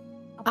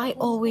 I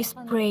always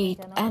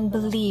prayed and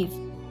believed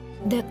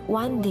that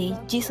one day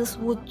Jesus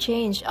would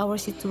change our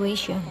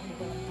situation.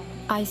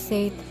 I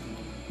said,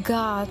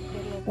 God,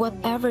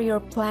 whatever your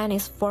plan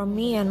is for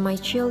me and my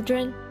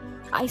children,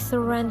 I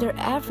surrender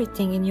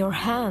everything in your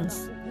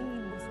hands.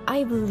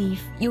 I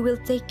believe you will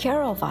take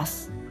care of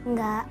us.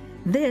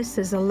 This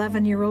is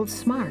 11-year-old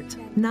Smart,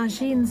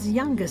 Najeen's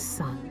youngest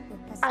son.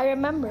 I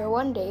remember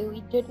one day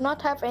we did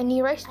not have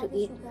any rice to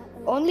eat,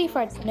 only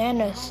fried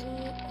bananas.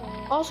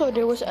 Also,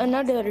 there was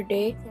another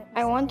day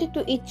I wanted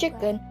to eat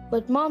chicken,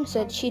 but Mom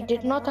said she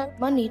did not have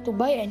money to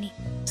buy any.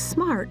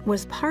 Smart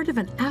was part of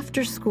an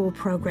after-school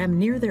program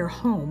near their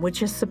home,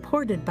 which is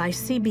supported by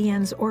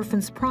CBN's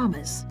Orphans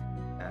Promise.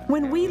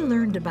 When we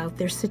learned about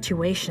their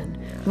situation,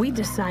 we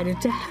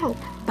decided to help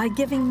by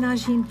giving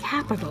Najeen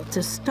capital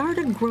to start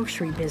a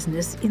grocery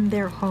business in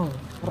their home.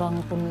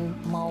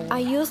 I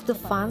used the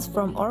funds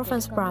from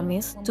Orphans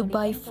Promise to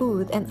buy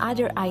food and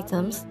other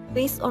items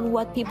based on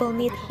what people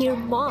need here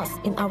most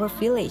in our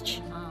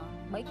village.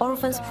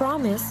 Orphans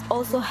Promise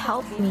also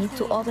helped me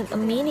to open a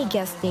mini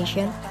gas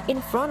station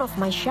in front of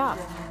my shop,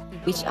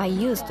 which I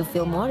used to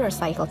fill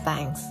motorcycle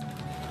tanks.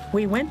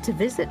 We went to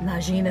visit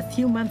Najeen a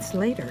few months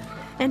later,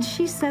 and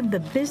she said the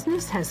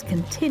business has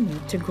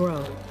continued to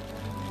grow.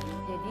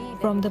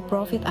 From the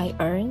profit I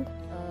earned,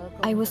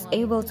 I was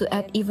able to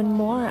add even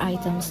more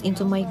items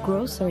into my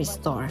grocery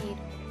store.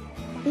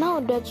 Now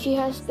that she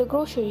has the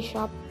grocery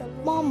shop,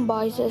 Mom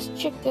buys us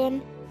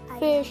chicken,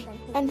 fish,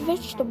 and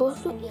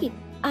vegetables to eat.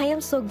 I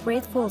am so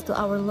grateful to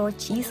our Lord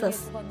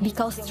Jesus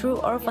because through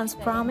Orphans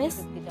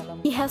Promise,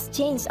 He has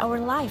changed our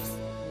lives.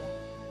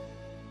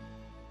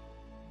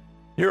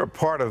 You're a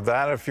part of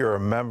that if you're a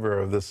member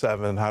of the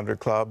 700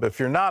 Club. If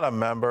you're not a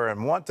member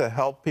and want to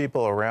help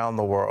people around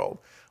the world,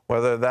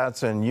 whether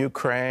that's in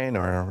Ukraine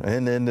or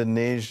in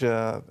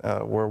Indonesia,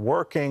 we're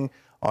working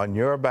on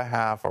your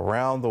behalf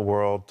around the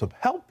world to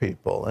help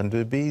people and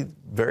to be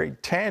very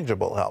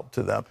tangible help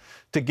to them,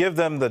 to give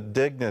them the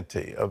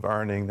dignity of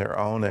earning their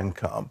own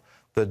income,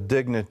 the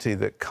dignity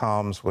that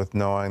comes with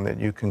knowing that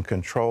you can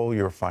control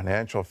your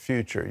financial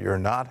future. You're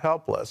not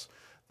helpless,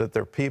 that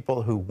there are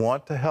people who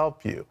want to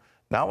help you,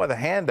 not with a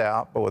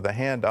handout, but with a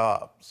hand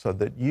up, so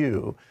that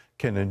you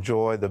can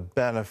enjoy the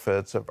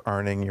benefits of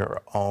earning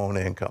your own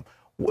income.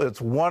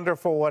 It's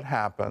wonderful what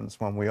happens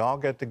when we all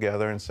get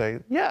together and say,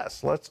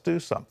 yes, let's do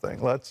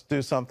something. Let's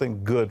do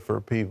something good for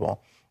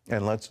people,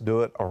 and let's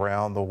do it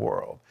around the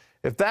world.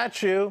 If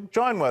that's you,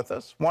 join with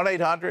us.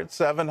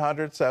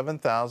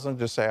 1-800-700-7000.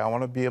 Just say, I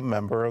want to be a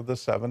member of the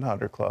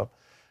 700 Club.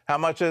 How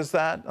much is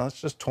that?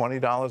 That's just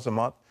 $20 a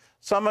month.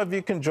 Some of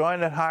you can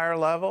join at higher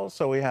levels.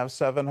 So we have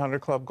 700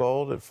 Club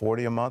Gold at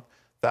 $40 a month,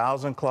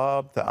 1,000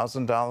 Club,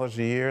 $1,000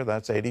 a year.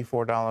 That's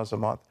 $84 a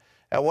month.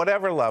 At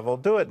whatever level,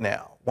 do it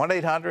now.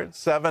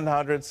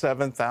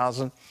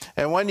 1-800-700-7000.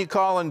 And when you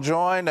call and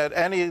join at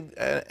any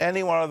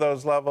one of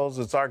those levels,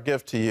 it's our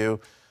gift to you,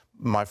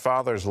 my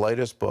father's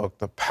latest book,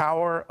 The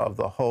Power of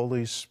the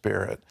Holy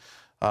Spirit.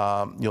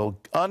 You'll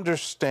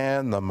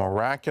understand the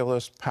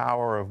miraculous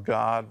power of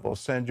God. We'll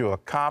send you a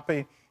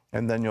copy,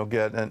 and then you'll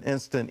get an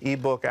instant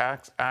ebook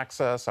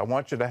access. I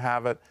want you to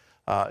have it.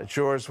 It's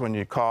yours when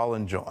you call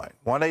and join.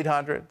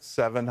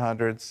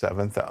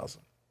 1-800-700-7000.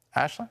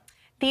 Ashley?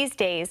 These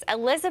days,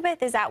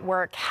 Elizabeth is at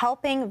work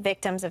helping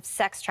victims of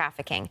sex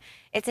trafficking.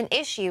 It's an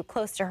issue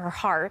close to her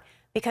heart.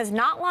 because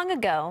not long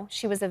ago,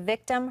 she was a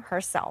victim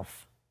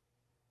herself.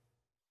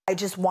 I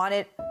just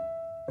wanted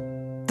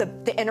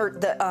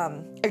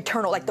the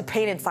eternal, like the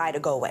pain inside to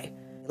go away.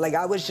 Like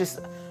I was just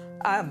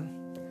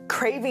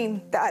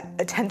craving that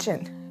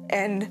attention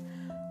and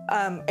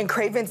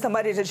craving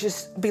somebody to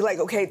just be like,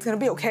 okay, it's gonna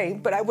be okay,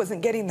 but I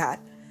wasn't getting that.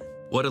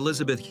 What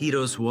Elizabeth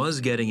Quiros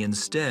was getting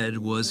instead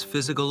was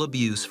physical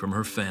abuse from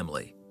her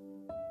family.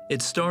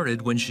 It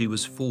started when she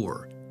was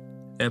 4,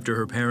 after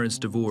her parents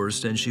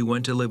divorced and she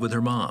went to live with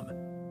her mom.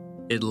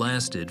 It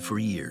lasted for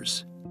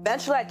years.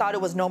 Eventually, I thought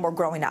it was no more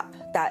growing up,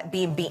 that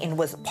being beaten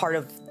was part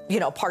of,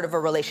 part of a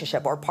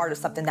relationship or part of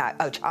something that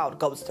a child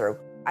goes through.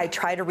 I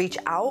tried to reach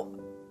out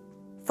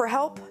for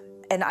help,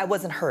 and I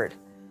wasn't heard.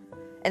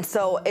 And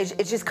so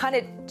it just kind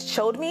of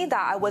showed me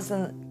that I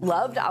wasn't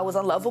loved, I was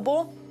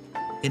unlovable.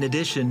 In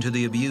addition to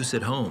the abuse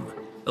at home,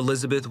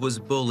 Elizabeth was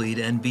bullied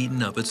and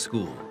beaten up at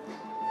school.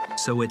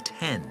 So at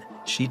 10,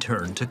 she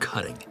turned to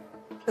cutting.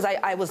 Because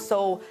I was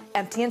so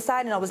empty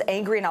inside, and I was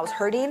angry, and I was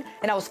hurting,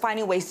 and I was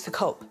finding ways to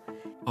cope.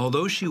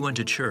 Although she went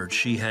to church,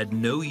 she had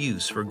no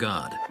use for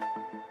God.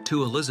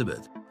 To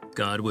Elizabeth,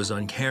 God was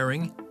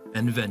uncaring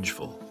and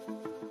vengeful.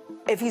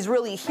 If he's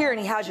really here and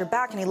he has your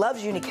back and he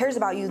loves you and he cares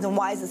about you, then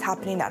why is this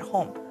happening at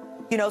home?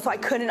 So I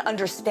couldn't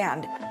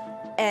understand.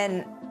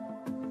 And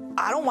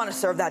I don't want to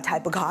serve that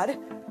type of God.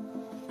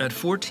 At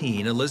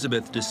 14,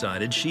 Elizabeth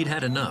decided she'd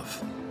had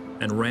enough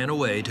and ran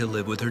away to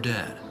live with her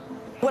dad.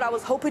 What I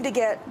was hoping to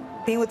get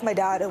being with my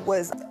dad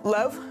was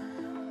love,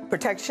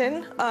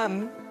 protection.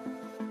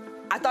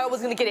 I thought I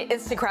was going to get an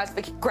instant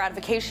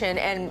gratification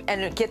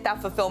and get that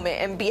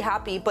fulfillment and be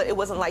happy, but it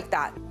wasn't like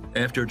that.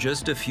 After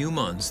just a few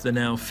months, the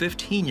now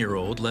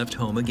 15-year-old left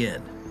home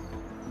again.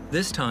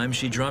 This time,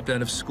 she dropped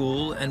out of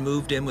school and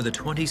moved in with a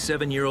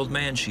 27-year-old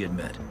man she had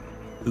met,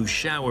 who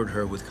showered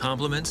her with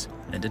compliments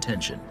and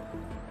attention.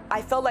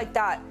 I felt like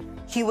that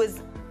he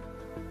was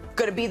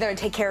going to be there and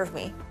take care of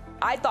me.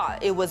 I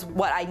thought it was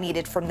what I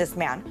needed from this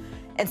man.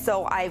 And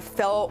so I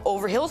fell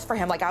over heels for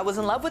him, like I was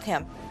in love with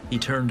him. He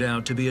turned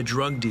out to be a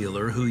drug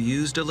dealer who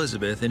used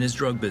Elizabeth in his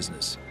drug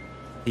business.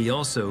 He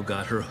also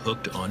got her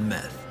hooked on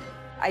meth.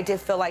 I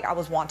did feel like I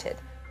was wanted,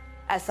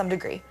 at some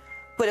degree.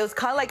 But it was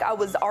kind of like I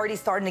was already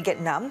starting to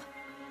get numb.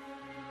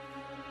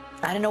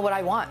 I didn't know what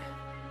I want,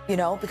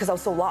 because I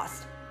was so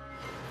lost.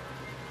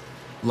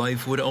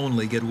 Life would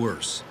only get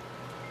worse.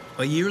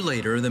 A year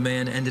later, the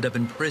man ended up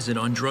in prison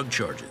on drug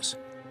charges.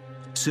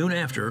 Soon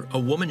after, a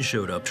woman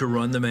showed up to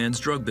run the man's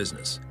drug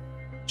business.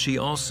 She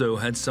also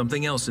had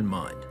something else in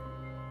mind: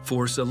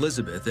 force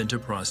Elizabeth into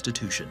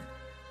prostitution.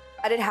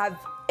 I didn't have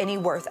any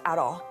worth at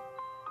all.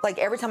 Like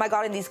every time I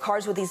got in these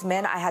cars with these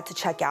men, I had to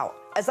check out.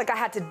 It's like I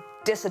had to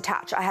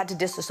disattach, I had to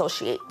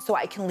disassociate so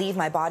I can leave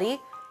my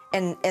body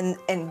and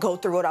go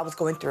through what I was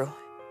going through.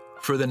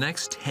 For the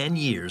next 10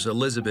 years,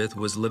 Elizabeth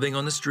was living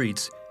on the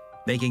streets,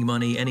 making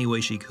money any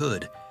way she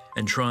could,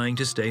 and trying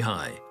to stay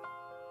high.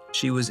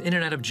 She was in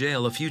and out of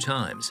jail a few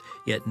times,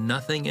 yet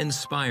nothing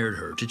inspired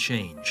her to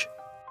change.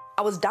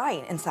 I was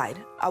dying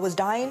inside. I was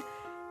dying,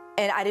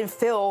 and I didn't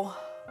feel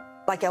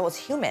like I was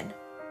human,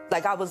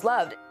 like I was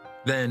loved.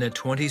 Then at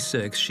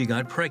 26, she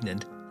got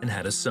pregnant and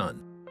had a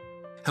son.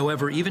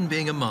 However, even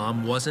being a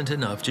mom wasn't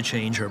enough to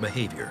change her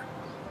behavior.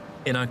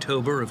 In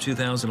October of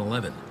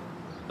 2011,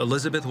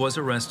 Elizabeth was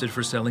arrested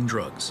for selling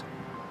drugs.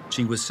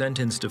 She was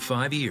sentenced to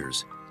 5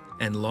 years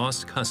and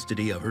lost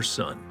custody of her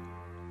son.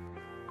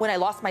 When I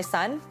lost my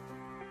son,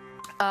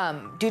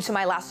 due to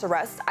my last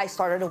arrest, I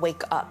started to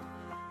wake up.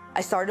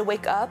 I started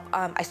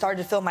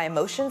to feel my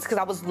emotions because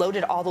I was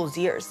loaded all those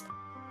years.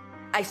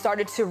 I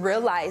started to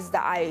realize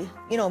that I,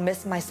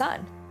 miss my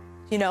son.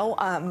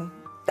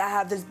 That I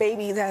have this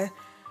baby that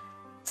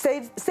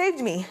saved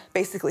me,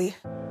 basically.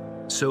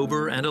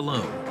 Sober and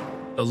alone,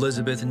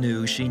 Elizabeth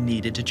knew she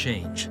needed to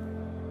change.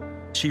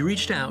 She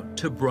reached out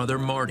to Brother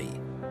Marty,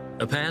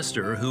 a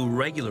pastor who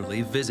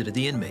regularly visited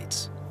the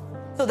inmates.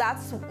 So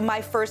that's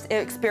my first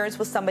experience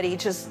with somebody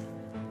just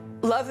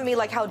loving me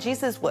like how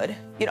Jesus would,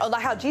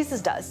 like how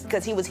Jesus does,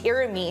 because he was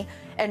hearing me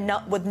and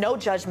with no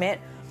judgment,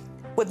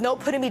 with no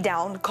putting me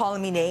down,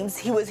 calling me names.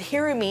 He was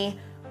hearing me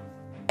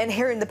and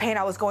hearing the pain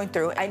I was going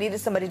through. I needed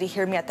somebody to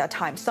hear me at that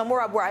time,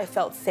 somewhere where I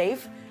felt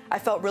safe. I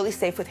felt really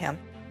safe with him.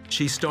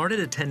 She started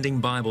attending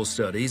Bible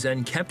studies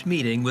and kept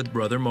meeting with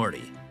Brother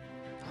Marty.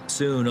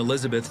 Soon,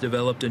 Elizabeth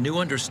developed a new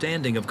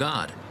understanding of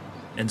God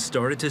and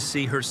started to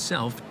see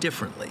herself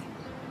differently.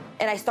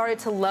 And I started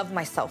to love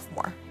myself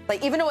more.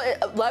 Like, even though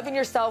loving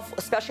yourself,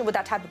 especially with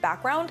that type of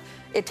background,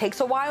 it takes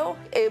a while,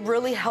 it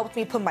really helped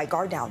me put my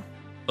guard down.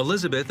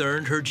 Elizabeth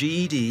earned her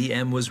GED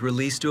and was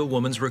released to a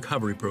woman's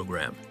recovery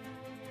program.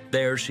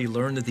 There, she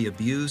learned that the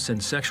abuse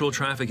and sexual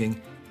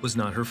trafficking was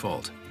not her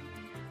fault.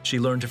 She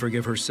learned to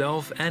forgive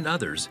herself and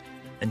others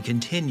and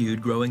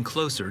continued growing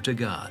closer to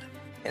God.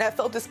 And I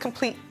felt this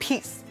complete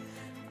peace.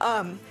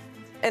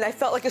 And I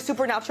felt like a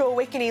supernatural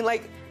awakening,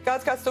 like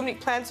God's got so many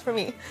plans for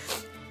me.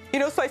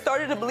 So I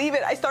started to believe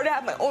it. I started to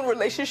have my own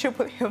relationship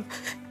with him.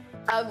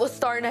 I was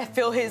starting to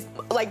feel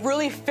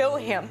really feel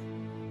him.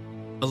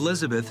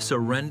 Elizabeth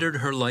surrendered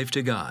her life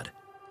to God,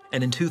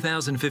 and in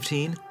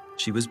 2015,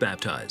 she was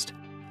baptized.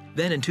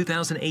 Then in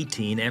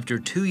 2018, after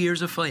 2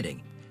 years of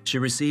fighting, she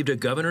received a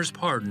governor's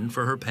pardon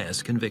for her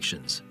past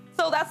convictions.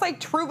 So that's like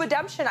true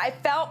redemption. I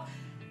felt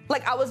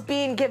like I was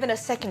being given a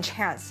second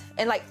chance,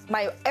 and like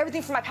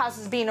everything from my past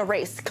is being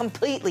erased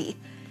completely.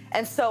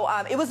 And so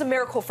it was a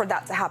miracle for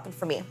that to happen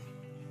for me.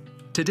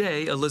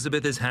 Today,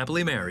 Elizabeth is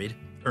happily married,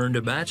 earned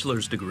a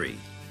bachelor's degree,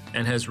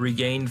 and has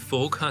regained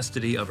full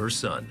custody of her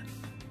son.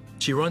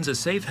 She runs a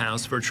safe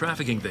house for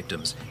trafficking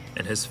victims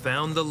and has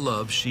found the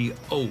love she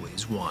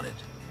always wanted.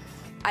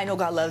 I know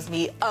God loves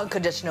me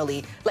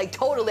unconditionally. Like,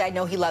 totally, I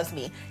know He loves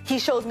me. He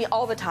shows me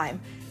all the time.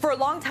 For a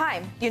long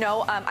time, you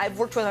know, I've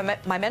worked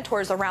with my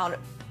mentors around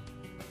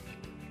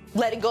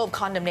letting go of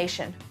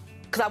condemnation,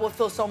 because I would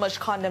feel so much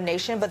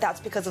condemnation, but that's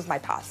because of my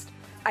past.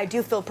 I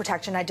do feel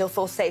protection. I do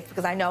feel safe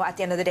because I know at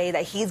the end of the day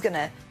that He's going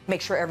to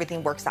make sure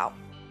everything works out.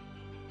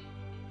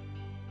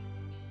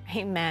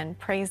 Amen.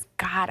 Praise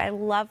God. I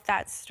love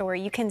that story.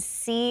 You can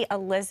see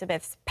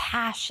Elizabeth's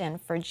passion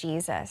for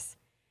Jesus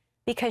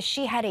because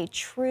she had a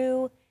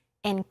true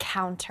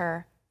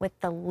encounter with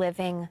the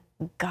living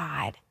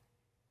God.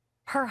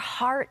 Her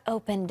heart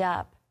opened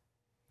up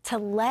to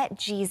let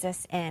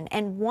Jesus in.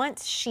 And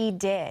once she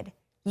did,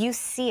 you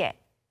see it.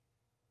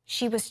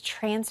 She was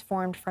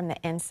transformed from the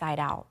inside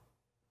out.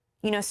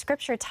 You know,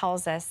 Scripture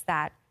tells us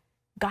that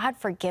God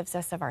forgives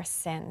us of our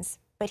sins,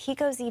 but He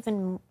goes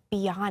even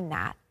beyond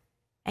that.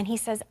 And He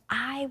says,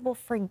 I will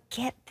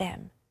forget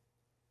them.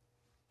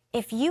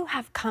 If you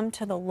have come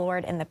to the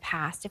Lord in the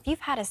past, if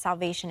you've had a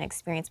salvation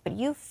experience, but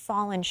you've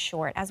fallen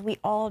short, as we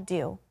all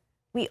do,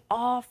 we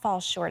all fall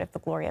short of the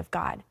glory of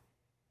God.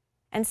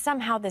 And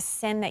somehow the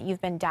sin that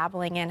you've been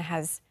dabbling in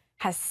has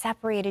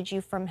separated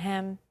you from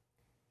Him,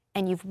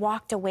 and you've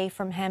walked away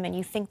from Him, and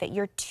you think that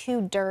you're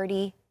too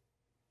dirty,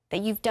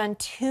 that you've done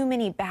too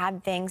many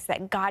bad things,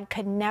 that God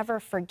could never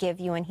forgive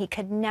you and He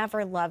could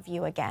never love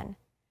you again.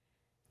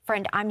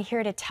 Friend, I'm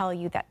here to tell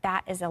you that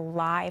that is a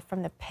lie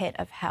from the pit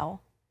of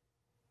hell.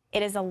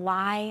 It is a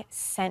lie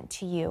sent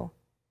to you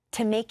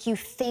to make you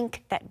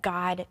think that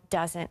God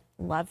doesn't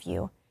love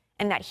you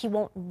and that He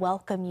won't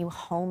welcome you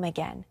home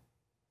again.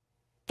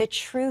 The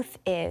truth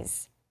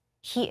is,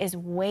 He is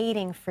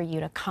waiting for you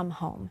to come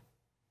home.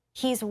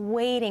 He's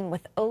waiting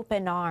with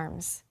open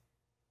arms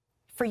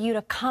for you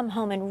to come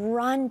home and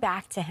run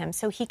back to Him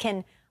so He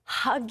can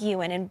hug you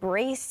and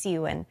embrace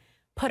you and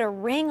put a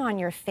ring on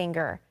your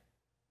finger.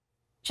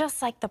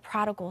 Just like the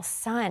prodigal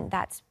son,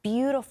 that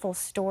beautiful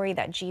story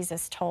that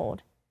Jesus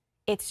told.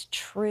 It's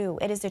true.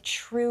 It is a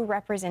true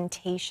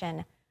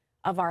representation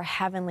of our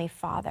Heavenly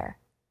Father.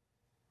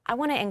 I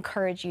want to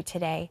encourage you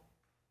today,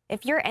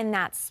 if you're in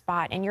that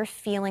spot and you're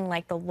feeling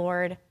like the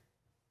Lord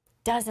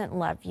doesn't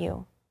love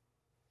you,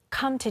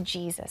 come to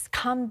Jesus.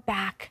 Come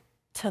back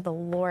to the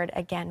Lord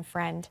again,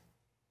 friend.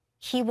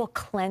 He will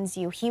cleanse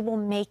you. He will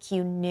make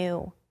you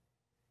new.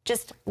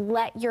 Just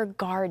let your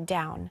guard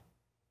down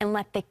and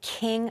let the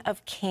King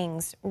of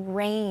Kings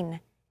reign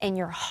in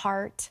your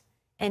heart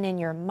and in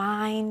your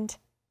mind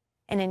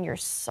and in your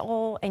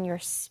soul and your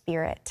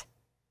spirit.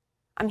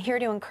 I'm here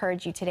to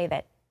encourage you today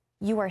that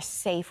you are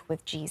safe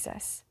with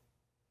Jesus.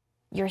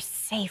 You're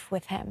safe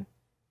with Him.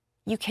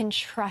 You can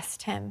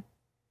trust Him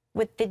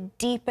with the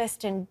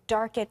deepest and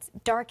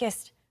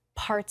darkest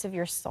parts of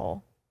your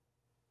soul.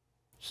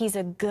 He's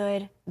a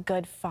good,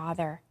 good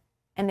Father,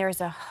 and there's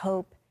a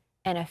hope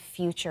and a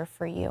future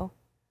for you.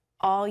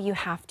 All you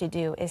have to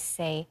do is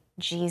say,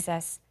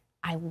 Jesus,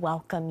 I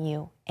welcome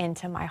you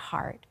into my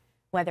heart,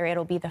 whether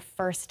it'll be the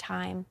first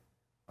time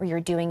or you're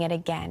doing it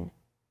again.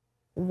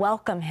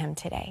 Welcome Him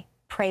today.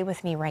 Pray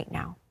with me right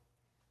now.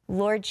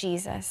 Lord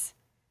Jesus,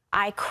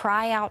 I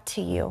cry out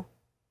to you,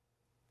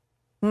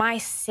 my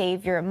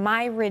Savior,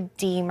 my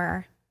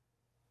Redeemer.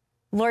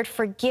 Lord,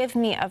 forgive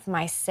me of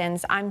my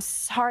sins. I'm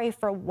sorry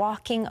for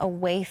walking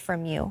away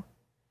from you.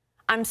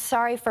 I'm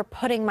sorry for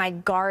putting my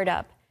guard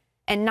up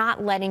and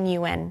not letting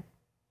you in.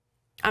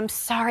 I'm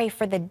sorry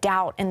for the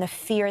doubt and the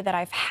fear that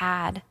I've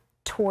had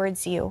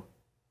towards you.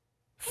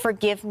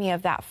 Forgive me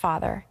of that,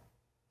 Father.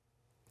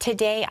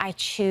 Today I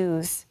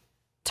choose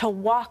to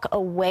walk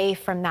away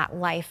from that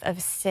life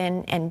of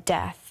sin and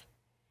death.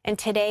 And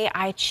today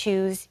I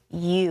choose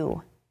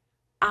you.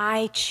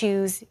 I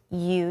choose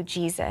you,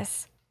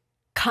 Jesus.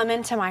 Come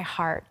into my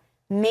heart.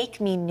 Make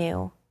me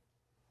new.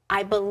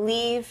 I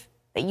believe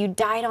that you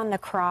died on the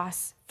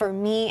cross for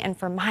me and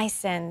for my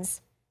sins,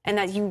 and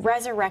that you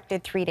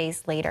resurrected 3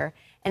 days later.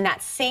 And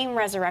that same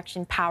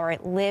resurrection power,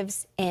 it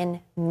lives in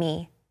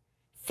me.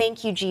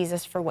 Thank you,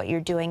 Jesus, for what you're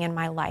doing in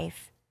my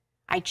life.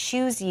 I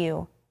choose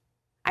you.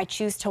 I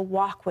choose to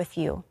walk with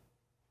you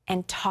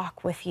and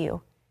talk with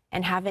you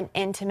and have an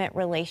intimate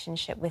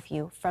relationship with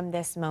you from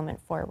this moment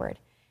forward.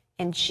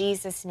 In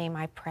Jesus' name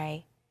I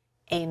pray,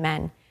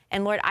 amen.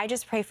 And Lord, I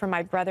just pray for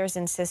my brothers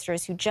and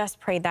sisters who just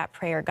prayed that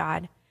prayer,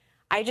 God.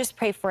 I just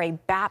pray for a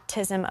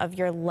baptism of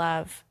your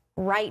love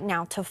right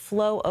now to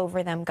flow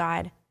over them,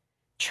 God.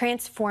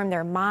 Transform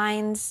their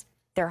minds,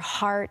 their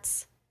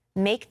hearts,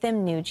 make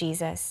them new,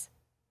 Jesus.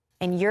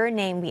 In your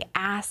name we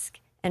ask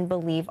and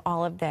believe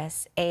all of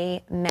this.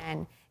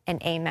 Amen.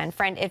 and amen.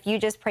 Friend, if you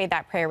just prayed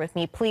that prayer with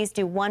me, please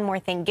do one more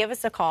thing. Give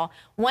us a call,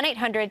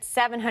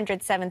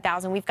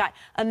 1-800-700-7000. We've got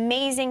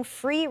amazing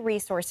free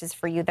resources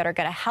for you that are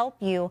going to help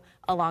you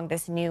along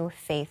this new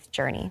faith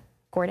journey.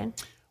 Gordon?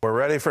 We're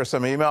ready for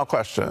some email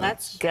questions.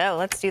 Let's go.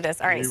 Let's do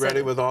this. All right. Are you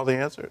ready with all the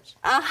answers?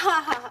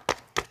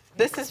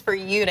 This is for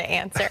you to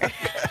answer.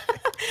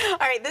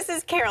 All right, this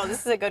is Carol.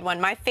 This is a good one.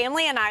 My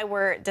family and I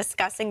were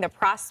discussing the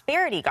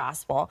prosperity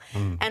gospel,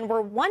 and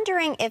we're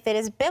wondering if it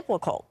is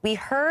biblical. We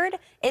heard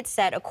it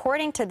said,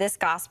 according to this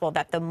gospel,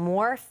 that the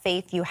more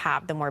faith you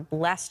have, the more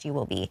blessed you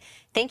will be.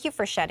 Thank you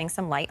for shedding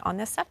some light on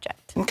this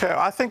subject. Okay,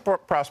 I think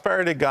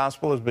prosperity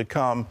gospel has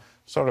become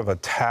sort of a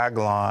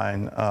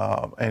tagline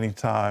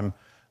anytime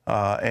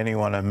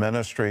anyone in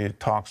ministry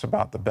talks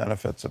about the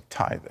benefits of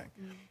tithing.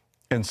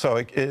 And so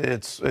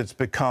it's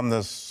become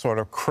this sort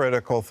of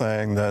critical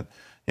thing that,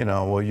 you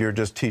know, well, you're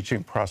just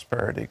teaching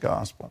prosperity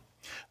gospel.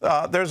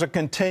 There's a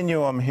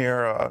continuum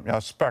here, a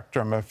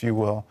spectrum, if you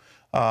will.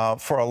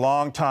 For a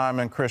long time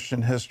in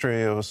Christian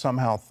history, it was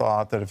somehow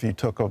thought that if you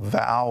took a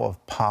vow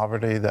of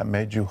poverty, that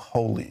made you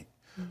holy.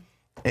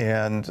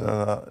 And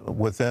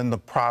within the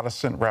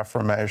Protestant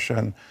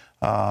Reformation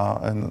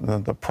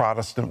and the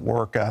Protestant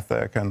work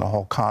ethic and the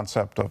whole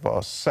concept of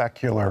a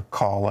secular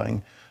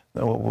calling,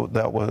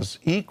 that was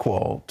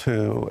equal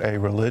to a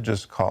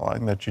religious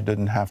calling, that you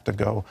didn't have to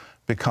go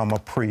become a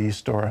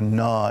priest or a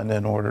nun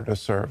in order to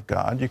serve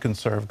God. You can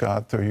serve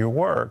God through your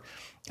work,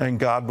 and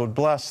God would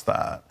bless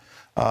that.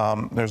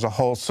 There's a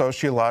whole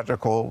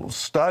sociological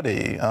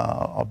study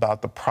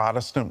about the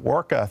Protestant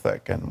work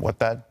ethic and what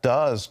that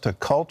does to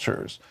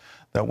cultures,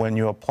 that when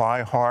you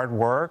apply hard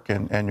work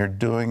and you're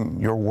doing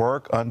your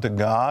work unto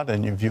God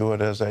and you view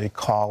it as a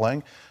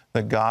calling,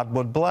 that God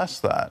would bless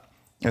that.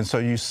 And so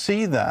you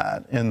see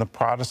that in the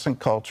Protestant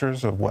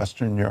cultures of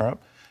Western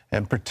Europe,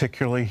 and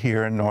particularly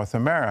here in North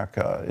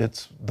America.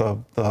 It's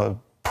the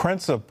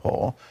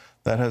principle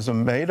that has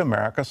made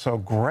America so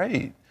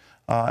great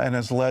and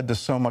has led to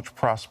so much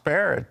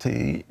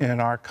prosperity in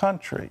our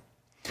country.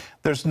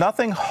 There's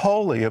nothing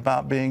holy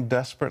about being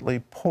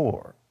desperately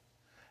poor.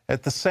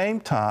 At the same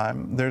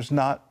time, there's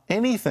not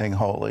anything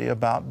holy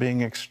about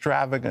being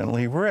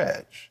extravagantly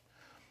rich.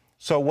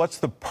 So what's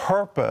the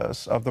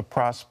purpose of the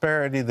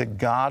prosperity that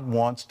God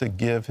wants to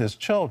give his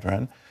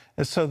children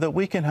is so that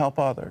we can help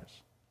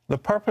others. The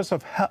purpose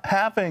of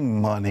having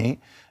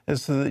money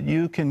is so that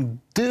you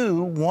can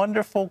do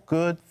wonderful,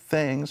 good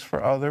things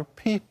for other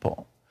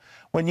people.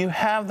 When you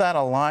have that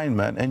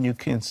alignment and you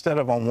can, instead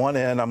of on one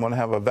end, I'm going to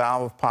have a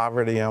vow of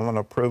poverty, I'm going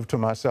to prove to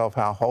myself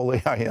how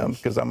holy I am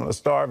because I'm going to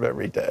starve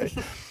every day.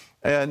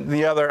 And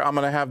the other, I'm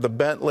going to have the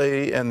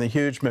Bentley and the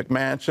huge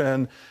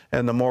McMansion,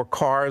 and the more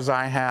cars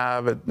I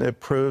have, it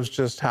proves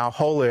just how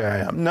holy I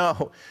am.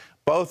 No,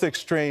 both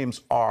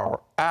extremes are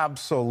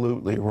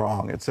absolutely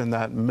wrong. It's in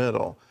that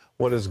middle.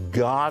 What does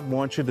God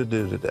want you to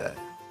do today?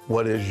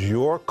 What is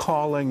your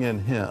calling in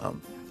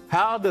him?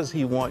 How does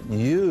he want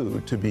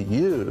you to be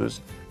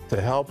used to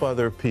help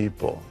other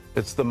people?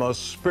 It's the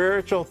most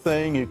spiritual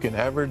thing you can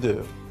ever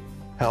do.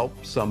 Help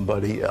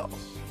somebody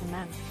else.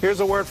 Amen. Here's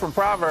a word from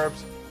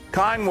Proverbs.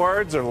 Kind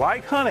words are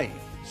like honey,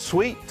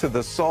 sweet to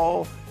the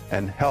soul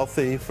and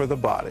healthy for the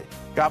body.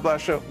 God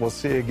bless you. We'll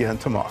see you again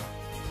tomorrow.